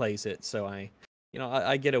 and he plays it, so I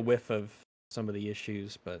get a whiff of some of the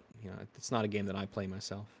issues. But it's not a game that I play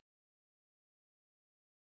myself.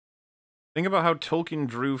 Think about how Tolkien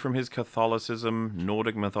drew from his Catholicism,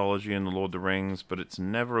 Nordic mythology, and The Lord of the Rings, but it's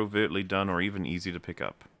never overtly done or even easy to pick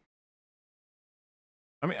up.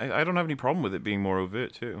 I mean, I don't have any problem with it being more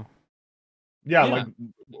overt, too. Yeah. Like,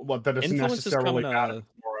 what, that isn't necessarily more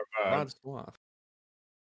of a...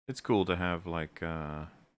 It's cool to have, like,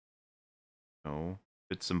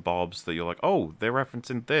 bits and bobs that you're like, oh, they're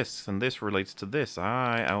referencing this, and this relates to this.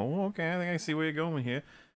 Oh, okay, I think I see where you're going here.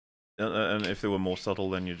 And if they were more subtle,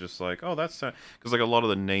 then you're just like, oh, that's... Because, like, a lot of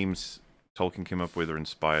the names Tolkien came up with are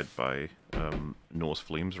inspired by Norse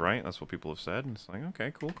fleams, right? That's what people have said. And it's like,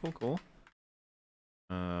 okay, cool.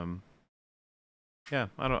 Yeah,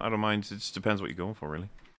 I don't mind. It just depends what you're going for, really.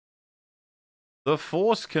 The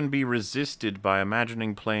Force can be resisted by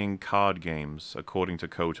imagining playing card games, according to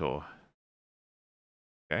KOTOR.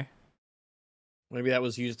 Okay. Maybe that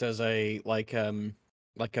was used as a like a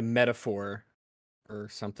metaphor or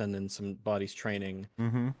something in somebody's training.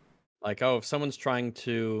 Like, oh, if someone's trying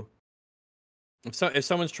to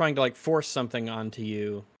like force something onto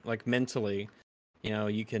you, like mentally,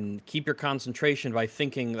 you can keep your concentration by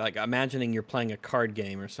thinking, like imagining you're playing a card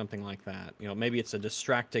game or something like that. Maybe it's a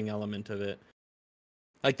distracting element of it.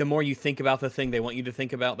 Like the more you think about the thing they want you to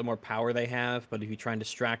think about, the more power they have. But if you try and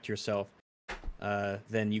distract yourself,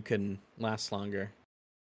 then you can last longer.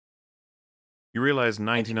 You realize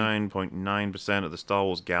 99.9% of the Star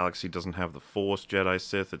Wars galaxy doesn't have the Force, Jedi,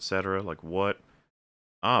 Sith, etc. Like, what?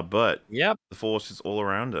 But the Force is all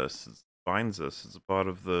around us. It binds us. It's a part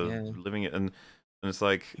of the living it. And it's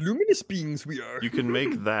like... luminous beings we are. You can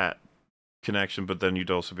make that connection, but then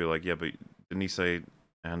you'd also be like, yeah, but didn't he say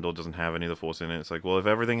Andor doesn't have any of the Force in it? It's like, well, if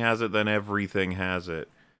everything has it, then everything has it.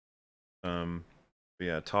 But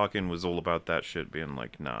yeah, Tarkin was all about that shit being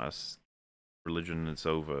like, nah, it's religion, it's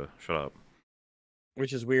over. Shut up.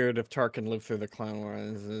 Which is weird if Tarkin lived through the Clone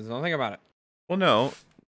Wars. There's nothing about it. Well, no.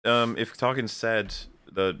 If Tarkin said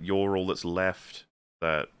that you're all that's left,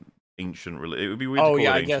 that ancient religion, it would be weird to call it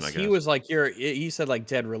ancient, I guess. He was like, he said like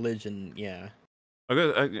dead religion, yeah. I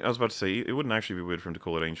was about to say, it wouldn't actually be weird for him to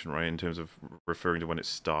call it ancient, right, in terms of referring to when it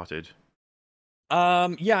started.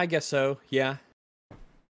 Yeah, I guess so, yeah.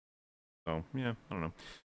 Oh, yeah, I don't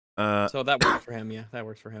know. So that works for him, yeah, that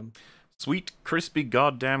works for him. Sweet, crispy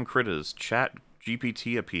goddamn critters. Chat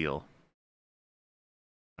GPT appeal.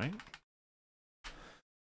 Right?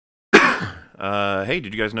 Hey,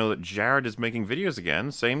 did you guys know that Jared is making videos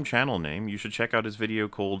again? Same channel name. You should check out his video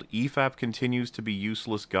called EFAP Continues to be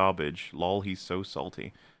Useless Garbage. Lol, he's so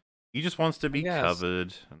salty. He just wants to be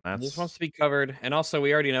covered. And he just wants to be covered. And also,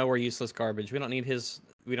 we already know we're useless garbage. We don't need his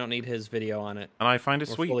video on it. And I find it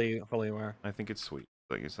sweet. Fully aware. I think it's sweet.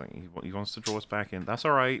 Like he wants to draw us back in. That's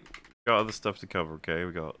all right. We got other stuff to cover. Okay,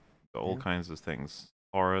 we got all kinds of things.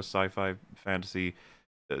 horror, sci-fi, fantasy.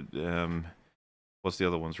 What's the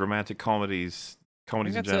other ones? Romantic comedies,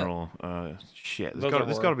 comedies in general. Shit, there's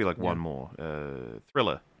got to be like one more.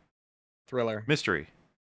 Thriller. Thriller. Mystery.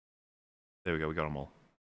 There we go. We got them all.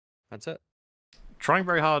 That's it. Trying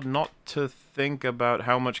very hard not to think about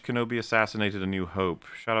how much Kenobi assassinated A New Hope.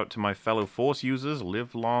 Shout out to my fellow Force users.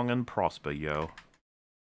 Live long and prosper, yo.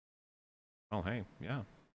 Oh, hey, yeah.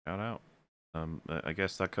 Shout out. I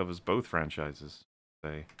guess that covers both franchises.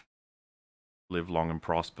 Say, live long and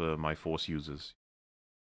prosper, my Force users.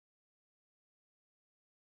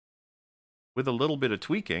 With a little bit of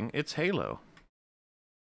tweaking, it's Halo.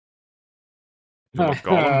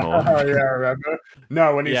 Gollum, oh, yeah, I remember.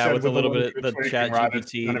 No, when he said with a little bit of the tweaking, chat right,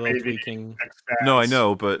 GPT, little tweaking. No, I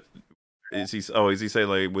know, but is he saying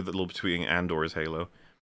like with a little tweaking Andor is Halo?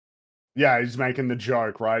 Yeah, he's making the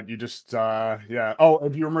joke, right? You just, yeah. Oh,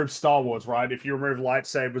 if you remove Star Wars, right? If you remove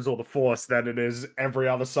lightsabers or the Force, then it is every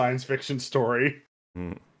other science fiction story.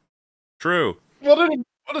 True. What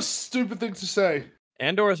a stupid thing to say.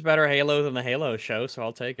 Andor is better Halo than the Halo show, so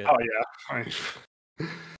I'll take it. Oh, yeah.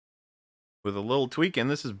 With a little tweaking,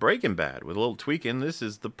 this is Breaking Bad. With a little tweaking, this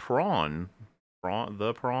is The Prawn.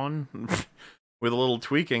 The Prawn? With a little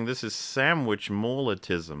tweaking, this is Sandwich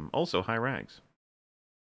Mulletism. Also high ranks.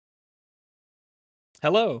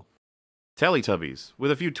 Hello. Teletubbies. With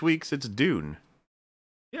a few tweaks, it's Dune.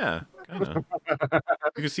 Yeah, kind of.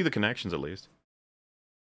 You can see the connections, at least.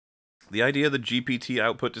 The idea that GPT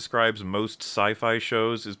output describes most sci-fi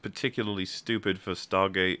shows is particularly stupid for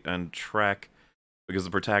Stargate and Trek, because the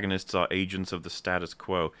protagonists are agents of the status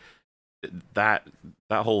quo. That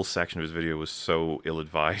whole section of his video was so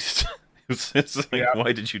ill-advised. It's like, yeah.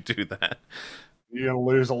 Why did you do that? You're gonna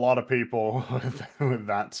lose a lot of people with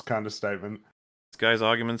that kind of statement. This guy's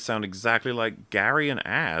arguments sound exactly like Gary and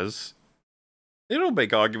Az. They don't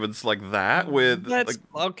make arguments like that with...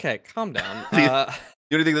 Okay, calm down. The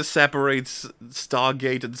only thing that separates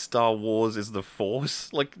Stargate and Star Wars is the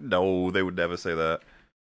Force? Like, no, they would never say that.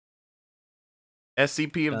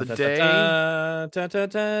 SCP of the day.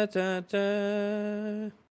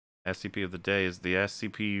 SCP of the day is the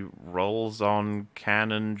SCP rolls on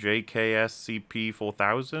canon JK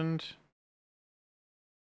SCP-4000.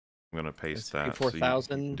 I'm gonna paste that so you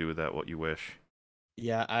can do with that what you wish.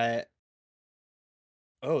 Yeah,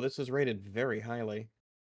 Oh, this is rated very highly.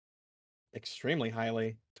 Extremely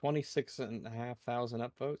highly. 26,500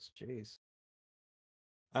 upvotes. Jeez.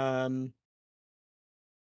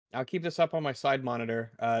 I'll keep this up on my side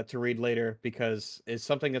monitor to read later, because it's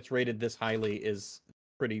something that's rated this highly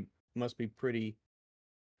must be pretty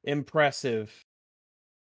impressive.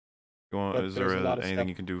 Is there anything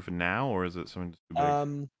you can do for now, or is it something too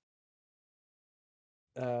big?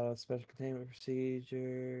 Special containment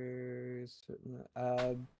procedures.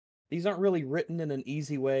 These aren't really written in an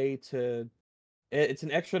easy way to... It's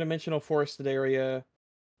an extra-dimensional forested area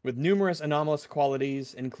with numerous anomalous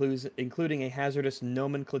qualities, including a hazardous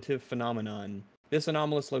nomenclative phenomenon. This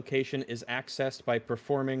anomalous location is accessed by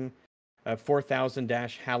performing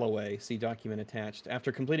 4000-Halloway. See document attached.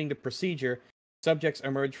 After completing the procedure, subjects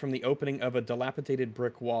emerge from the opening of a dilapidated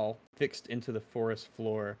brick wall fixed into the forest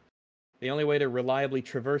floor. The only way to reliably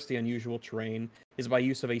traverse the unusual terrain is by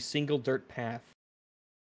use of a single dirt path.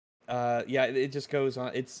 Yeah, it just goes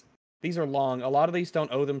on. These are long. A lot of these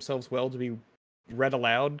don't owe themselves well to be read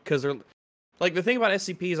aloud, because they're like, the thing about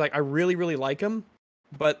SCP is like, I really, really like them,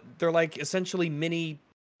 but they're like essentially mini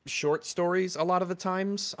short stories a lot of the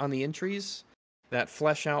times on the entries that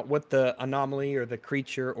flesh out what the anomaly or the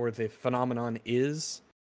creature or the phenomenon is.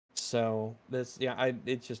 So it's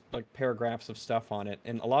just like paragraphs of stuff on it,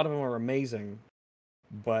 and a lot of them are amazing,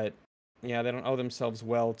 but yeah, they don't owe themselves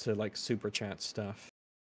well to like super chat stuff.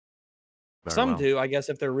 Some do, I guess,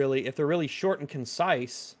 if they're really short and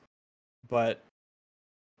concise, but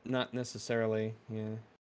not necessarily. Yeah.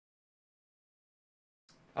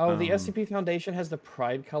 Oh, the SCP Foundation has the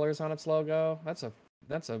Pride colors on its logo. That's a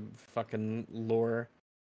fucking lore.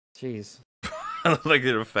 Jeez. Like,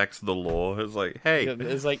 it affects the lore. It's like, hey.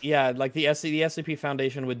 It's like, yeah, like the SCP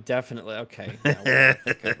Foundation would definitely... Okay. Yeah,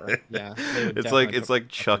 yeah, it's like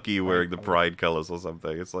Chucky wearing the Pride colors or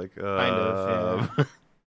something. It's like, kind of, yeah.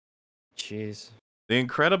 Jeez. The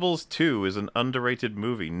Incredibles 2 is an underrated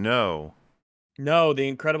movie. No, The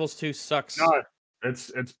Incredibles 2 sucks. No,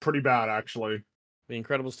 it's pretty bad, actually. The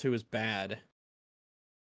Incredibles 2 is bad.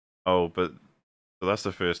 Oh, but... So that's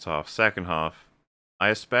the first half. Second half. I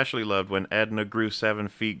especially loved when Edna grew 7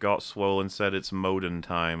 feet, got swollen, said it's Modin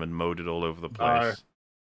time, and moded all over the place.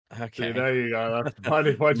 Okay. See, there you go.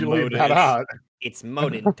 Why'd you leave that out? It's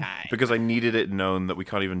Modin time. Because I needed it known that we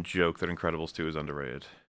can't even joke that Incredibles 2 is underrated.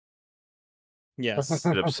 Yes.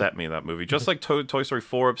 It upset me, that movie. Just like Toy Story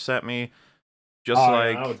 4 upset me. Just Oh,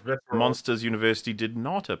 yeah, that was like visceral. Monsters University did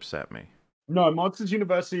not upset me. No, Monsters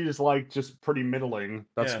University is like just pretty middling.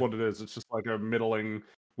 That's Yeah. what it is. It's just like a middling.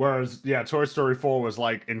 Whereas, yeah, Toy Story 4 was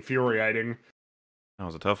like infuriating. That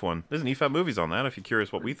was a tough one. There's an EFAP movies on that if you're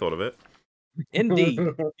curious what we thought of it. Indeed.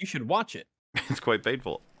 You should watch it. It's quite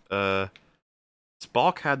painful.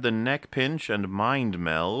 Spock had the neck pinch and mind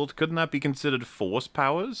meld. Couldn't that be considered force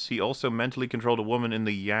powers? He also mentally controlled a woman in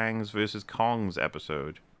the Yangs versus Kongs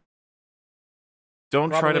episode. Don't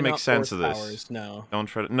try Probably to make not sense force of this. powers, no. Don't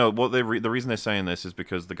try to. No, what the reason they're saying this is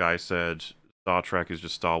because the guy said Star Trek is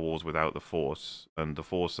just Star Wars without the Force, and the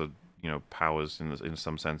Force are, you know, powers in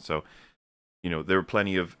some sense. So, you know, there are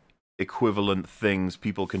plenty of equivalent things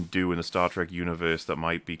people can do in the Star Trek universe that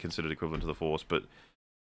might be considered equivalent to the Force, but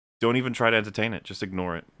don't even try to entertain it. Just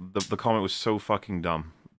ignore it. The comment was so fucking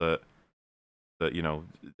dumb that you know,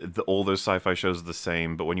 all those sci-fi shows are the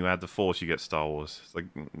same, but when you add the Force, you get Star Wars. It's like,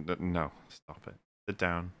 no, stop it. Sit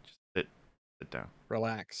down. Just sit down.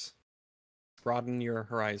 Relax. Broaden your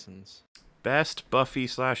horizons. Best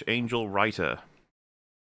Buffy/Angel writer.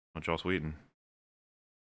 Joss Whedon.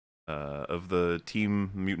 Of the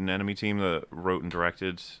team, Mutant Enemy team that wrote and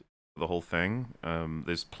directed the whole thing,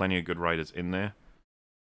 there's plenty of good writers in there.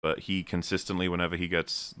 But he consistently, whenever he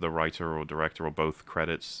gets the writer or director or both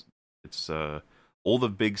credits, it's all the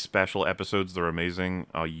big special episodes that are amazing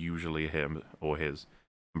are usually him or his.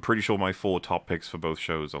 I'm pretty sure my 4 top picks for both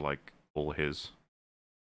shows are like all his.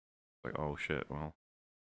 Like, oh shit, well.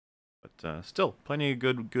 But still, plenty of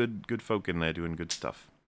good folk in there doing good stuff.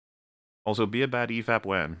 Also, be a bad EFAP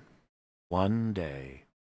when? One day.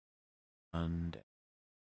 One day.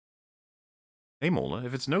 Hey Mola,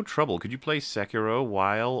 if it's no trouble, could you play Sekiro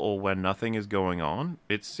while or when nothing is going on?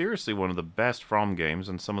 It's seriously one of the best From games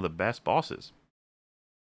and some of the best bosses.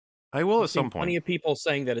 I will at some point. Plenty of people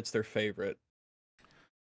saying that it's their favorite.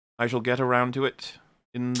 I shall get around to it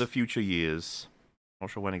in the future years.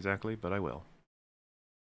 Not sure when exactly, but I will.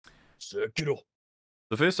 Sekiro.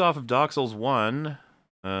 The first half of Dark Souls 1,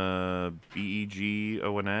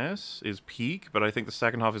 BEGONS, is peak, but I think the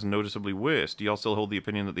second half is noticeably worse. Do y'all still hold the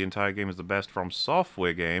opinion that the entire game is the best From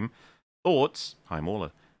Software game? Thoughts? Hi,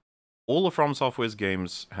 Mola. All of From Software's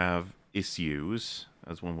games have issues,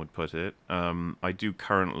 as one would put it. I do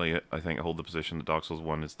currently, I think, hold the position that Dark Souls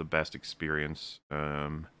 1 is the best experience.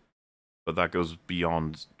 But that goes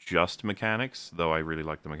beyond just mechanics, though I really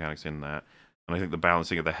like the mechanics in that. And I think the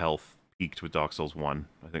balancing of the health peaked with Dark Souls 1.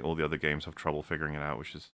 I think all the other games have trouble figuring it out,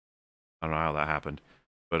 which is... I don't know how that happened.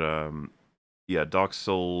 But, yeah, Dark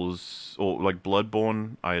Souls... Or, like,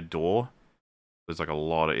 Bloodborne, I adore. There's, like, a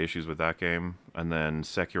lot of issues with that game. And then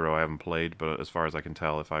Sekiro I haven't played, but as far as I can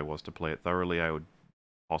tell, if I was to play it thoroughly, I would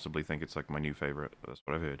possibly think it's, like, my new favorite. That's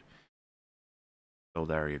what I've heard. So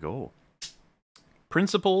there you go.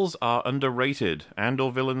 Principles are underrated.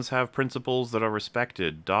 Andor villains have principles that are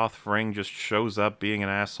respected. Darth Fring just shows up being an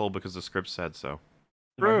asshole because the script said so.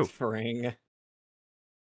 True. Darth Fring.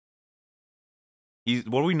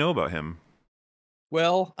 What do we know about him?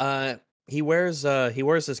 Well, he wears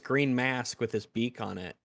this green mask with this beak on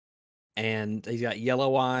it, and he's got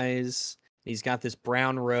yellow eyes. He's got this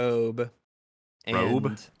brown robe.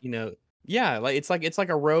 And, you know, yeah, like it's like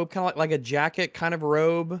a robe, kind of like a jacket kind of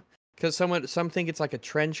robe. Because some think it's like a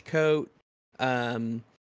trench coat, and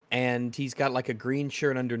he's got like a green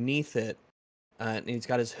shirt underneath it, and he's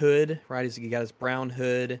got his hood, right? He got his brown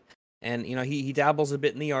hood, and you know he dabbles a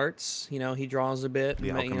bit in the arts. You know, he draws a bit,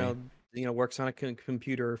 and, you know, works on a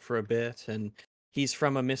computer for a bit, and he's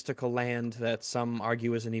from a mystical land that some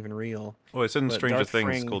argue isn't even real. Well, it's in But Stranger Darth Things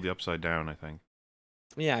Fring- called the Upside Down, I think.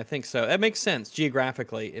 Yeah, I think so. It makes sense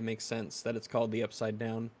geographically. It makes sense that it's called the Upside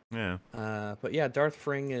Down. Yeah. But yeah, Darth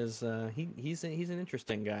Fring is he's an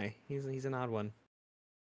interesting guy. He's an odd one.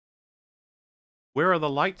 Where are the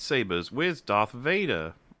lightsabers? Where's Darth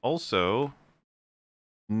Vader? Also,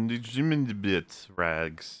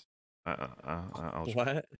 rags.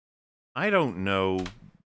 What? I don't know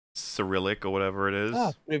Cyrillic or whatever it is.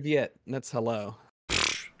 Ah, Privyet. That's hello.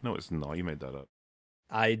 No, it's not. You made that up.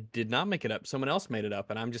 I did not make it up. Someone else made it up,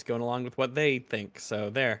 and I'm just going along with what they think. So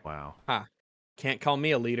there. Wow. Can't call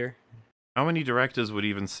me a leader. How many directors would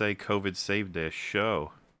even say COVID saved their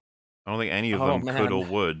show? I don't think any of them could or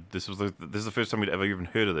would. This is the first time we'd ever even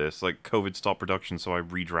heard of this. Like, COVID stopped production, so I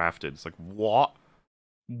redrafted. It's like, what?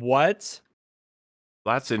 What?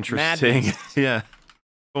 That's interesting. Madness. Yeah.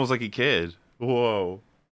 Almost like a kid. Whoa.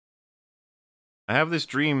 I have this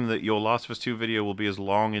dream that your Last of Us 2 video will be as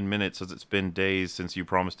long in minutes as it's been days since you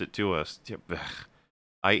promised it to us.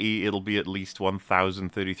 I.e., it'll be at least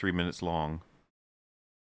 1,033 minutes long.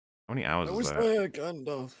 How many hours I is wish that? I had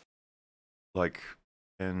Gandalf. Like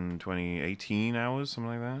 10, 20, 18 hours, something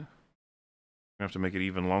like that? I'm gonna have to make it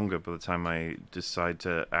even longer by the time I decide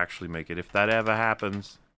to actually make it. If that ever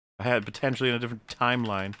happens, I had potentially in a different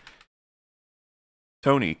timeline.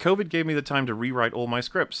 Tony, COVID gave me the time to rewrite all my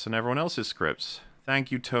scripts and everyone else's scripts. Thank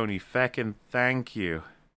you, Tony. Feckin' thank you.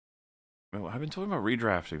 Well, I've been talking about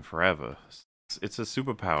redrafting forever. It's a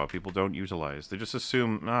superpower people don't utilize. They just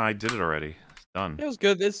assume, I did it already. It's done. It was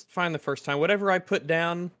good. It's fine the first time. Whatever I put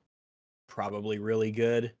down, probably really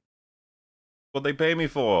good. What they pay me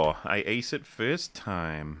for. I ace it first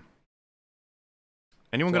time.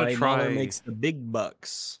 Anyone gonna try? Mahler makes the big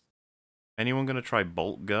bucks. Anyone gonna try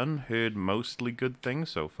Bolt Gun? Heard mostly good things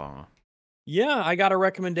so far. Yeah, I got a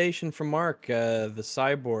recommendation from Mark, the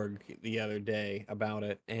cyborg, the other day about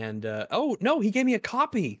it, and oh no, he gave me a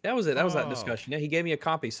copy. That was it. That was that discussion. Yeah, he gave me a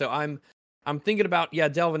copy. So I'm thinking about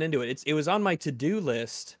delving into it. It was on my to-do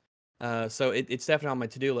list, so it's definitely on my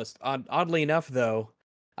to-do list. Oddly enough, though,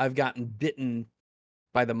 I've gotten bitten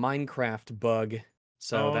by the Minecraft bug,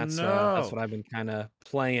 so that's what I've been kind of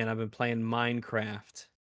playing. I've been playing Minecraft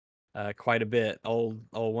quite a bit. Old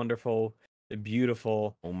wonderful,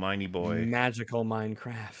 beautiful, Almighty boy. magical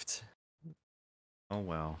Minecraft. Oh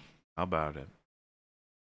well. How about it?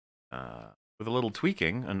 With a little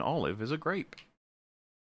tweaking, an olive is a grape.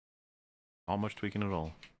 Not much tweaking at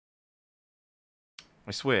all.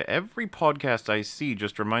 I swear, every podcast I see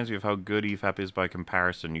just reminds me of how good EFAP is by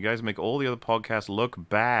comparison. You guys make all the other podcasts look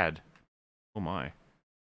bad. Oh my.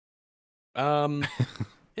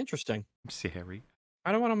 Interesting. Scary.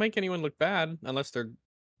 I don't want to make anyone look bad unless they're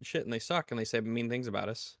shit and they suck and they say mean things about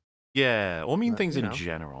us. Yeah, or mean things you in know.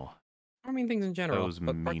 general. I mean things in general, Those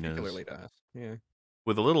but meaners. particularly to us. Yeah.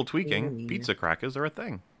 With a little They're tweaking, meaner. pizza crackers are a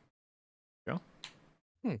thing. Go.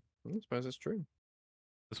 I suppose it's true.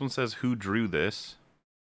 This one says, "Who drew this?"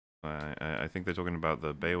 I think they're talking about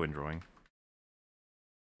the Beowyn drawing.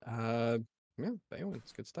 Yeah,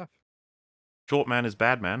 it's good stuff. Short man is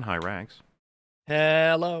bad man. High ranks.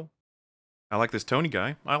 Hello. I like this Tony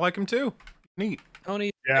guy. I like him too. Neat.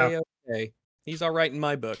 Tony. Yeah. Okay. He's all right in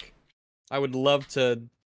my book. I would love to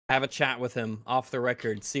have a chat with him off the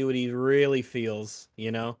record, see what he really feels,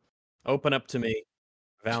 you know? Open up to me,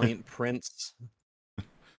 Valiant Prince.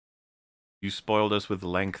 You spoiled us with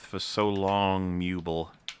length for so long, Mubel.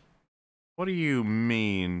 What do you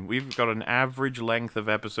mean? We've got an average length of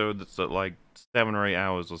episode that's at like 7 or 8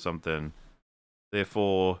 hours or something.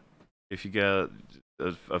 Therefore, if you get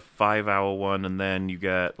a 5-hour one and then you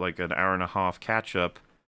get like an hour and a half catch up,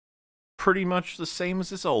 pretty much the same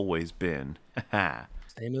as it's always been.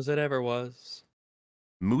 Same as it ever was.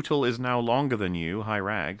 Mootle is now longer than you, High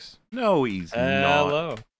Rags. No, he's Hello.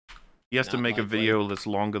 not. He has to Not make a likely. video that's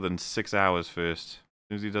longer than 6 hours first. As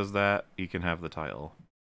soon as he does that, he can have the title.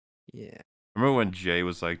 Yeah. Remember when Jay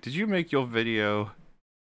was like, "Did you make your video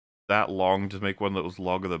that long to make one that was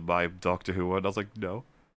longer than my Doctor Who one?" I was like, "No."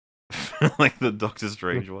 Like the Doctor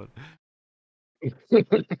Strange one.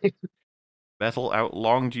 Metal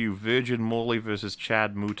outlonged you, Virgin Morley versus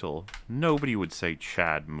Chad Mootle. Nobody would say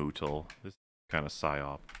Chad Mootle. This kind of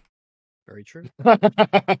psyop. Very true.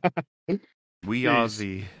 We are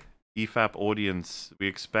the EFAP audience. We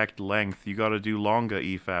expect length. You gotta do longer,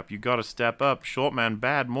 EFAP. You gotta step up. Short man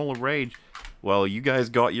bad, Molar rage. Well, you guys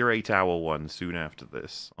got your 8-hour one soon after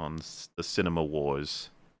this on the Cinema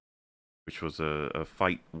Wars, which was a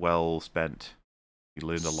fight well spent. We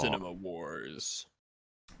learned a lot. Cinema Wars.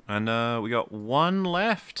 And we got one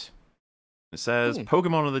left. It says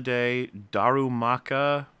Pokemon of the day,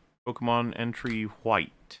 Darumaka, Pokemon entry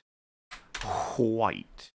white.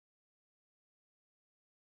 White.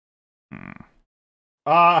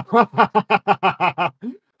 Now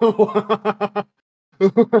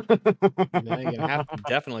you're gonna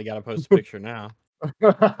definitely gotta post a picture now.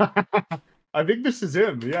 I think this is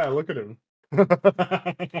him. Yeah, look at him.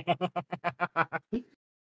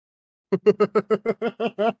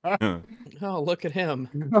 Oh, look at him.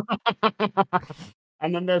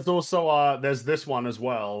 And then there's also there's this one as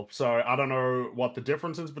well. So I don't know what the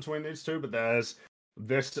difference is between these two, but there's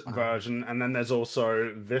this version, and then there's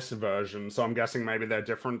also this version. So I'm guessing maybe they're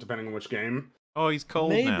different depending on which game. Oh, he's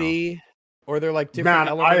cold now. Maybe. Or they're like different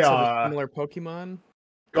elements of a similar Pokemon.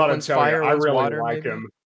 Gotta One's tell fire, you, I one's really water, like maybe? him.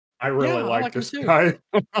 I really like him this too. guy.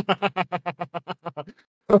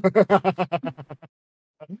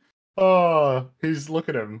 Oh, look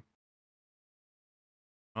at him.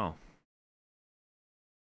 Oh.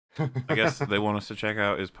 I guess they want us to check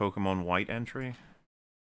out his Pokemon White entry.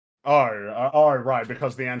 Oh, right,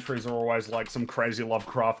 because the entries are always like some crazy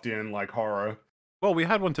Lovecraftian like horror. Well, we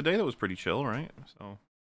had one today that was pretty chill, right? So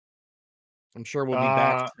I'm sure we'll be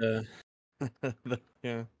back to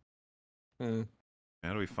yeah.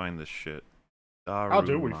 How do we find this shit? How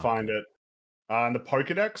do we Darumaka. find it? In the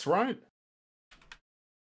Pokedex, right?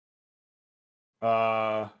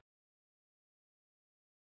 Oh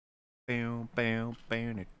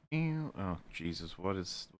Jesus, what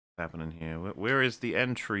is happening here? Where is the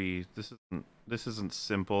entry? This isn't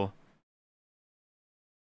simple.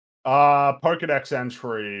 Pokedex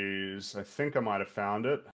entries. I think I might have found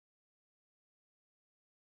it.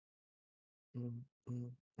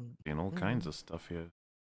 Seeing all kinds of stuff here.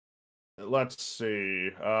 Let's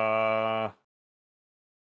see. I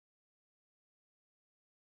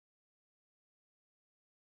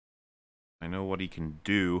know what he can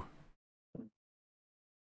do.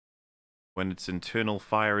 When its internal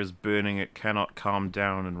fire is burning, it cannot calm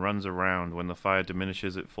down and runs around. When the fire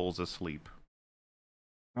diminishes, it falls asleep.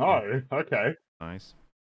 Oh, okay. Nice.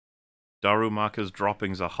 Darumaka's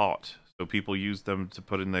droppings are hot, so people use them to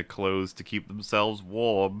put in their clothes to keep themselves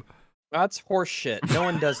warm. That's horseshit. No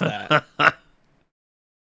one does that.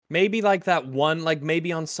 Maybe like that one, like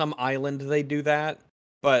maybe on some island they do that,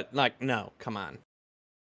 but like, no, come on.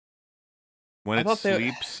 When it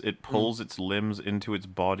sleeps, it pulls its limbs into its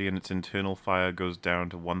body and its internal fire goes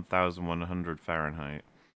down to 1,100 Fahrenheit.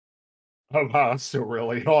 Oh wow, that's still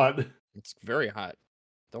really hot. It's very hot.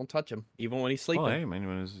 Don't touch him, even when he's sleeping. Well, hey, man,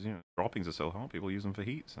 when his droppings are so hot, people use them for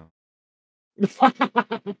heat, so.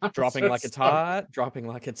 Dropping like it's hot, dropping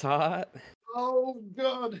like it's hot. Oh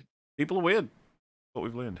god. People are weird. What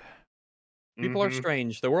we've learned. People are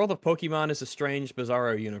strange. The world of Pokemon is a strange,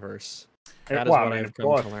 bizarro universe. That is well, what I've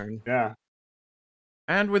come to learn. Yeah.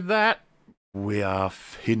 And with that, we are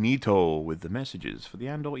finito with the messages for the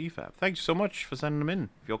Andor EFAP. Thanks so much for sending them in.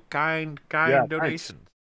 For your kind donations.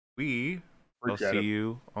 Thanks. We will see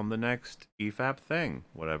you on the next EFAP thing,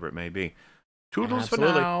 whatever it may be. Toodles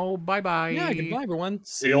Absolutely. for now. Bye-bye. Yeah, goodbye, everyone.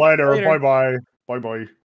 See you later. Bye-bye. Bye-bye.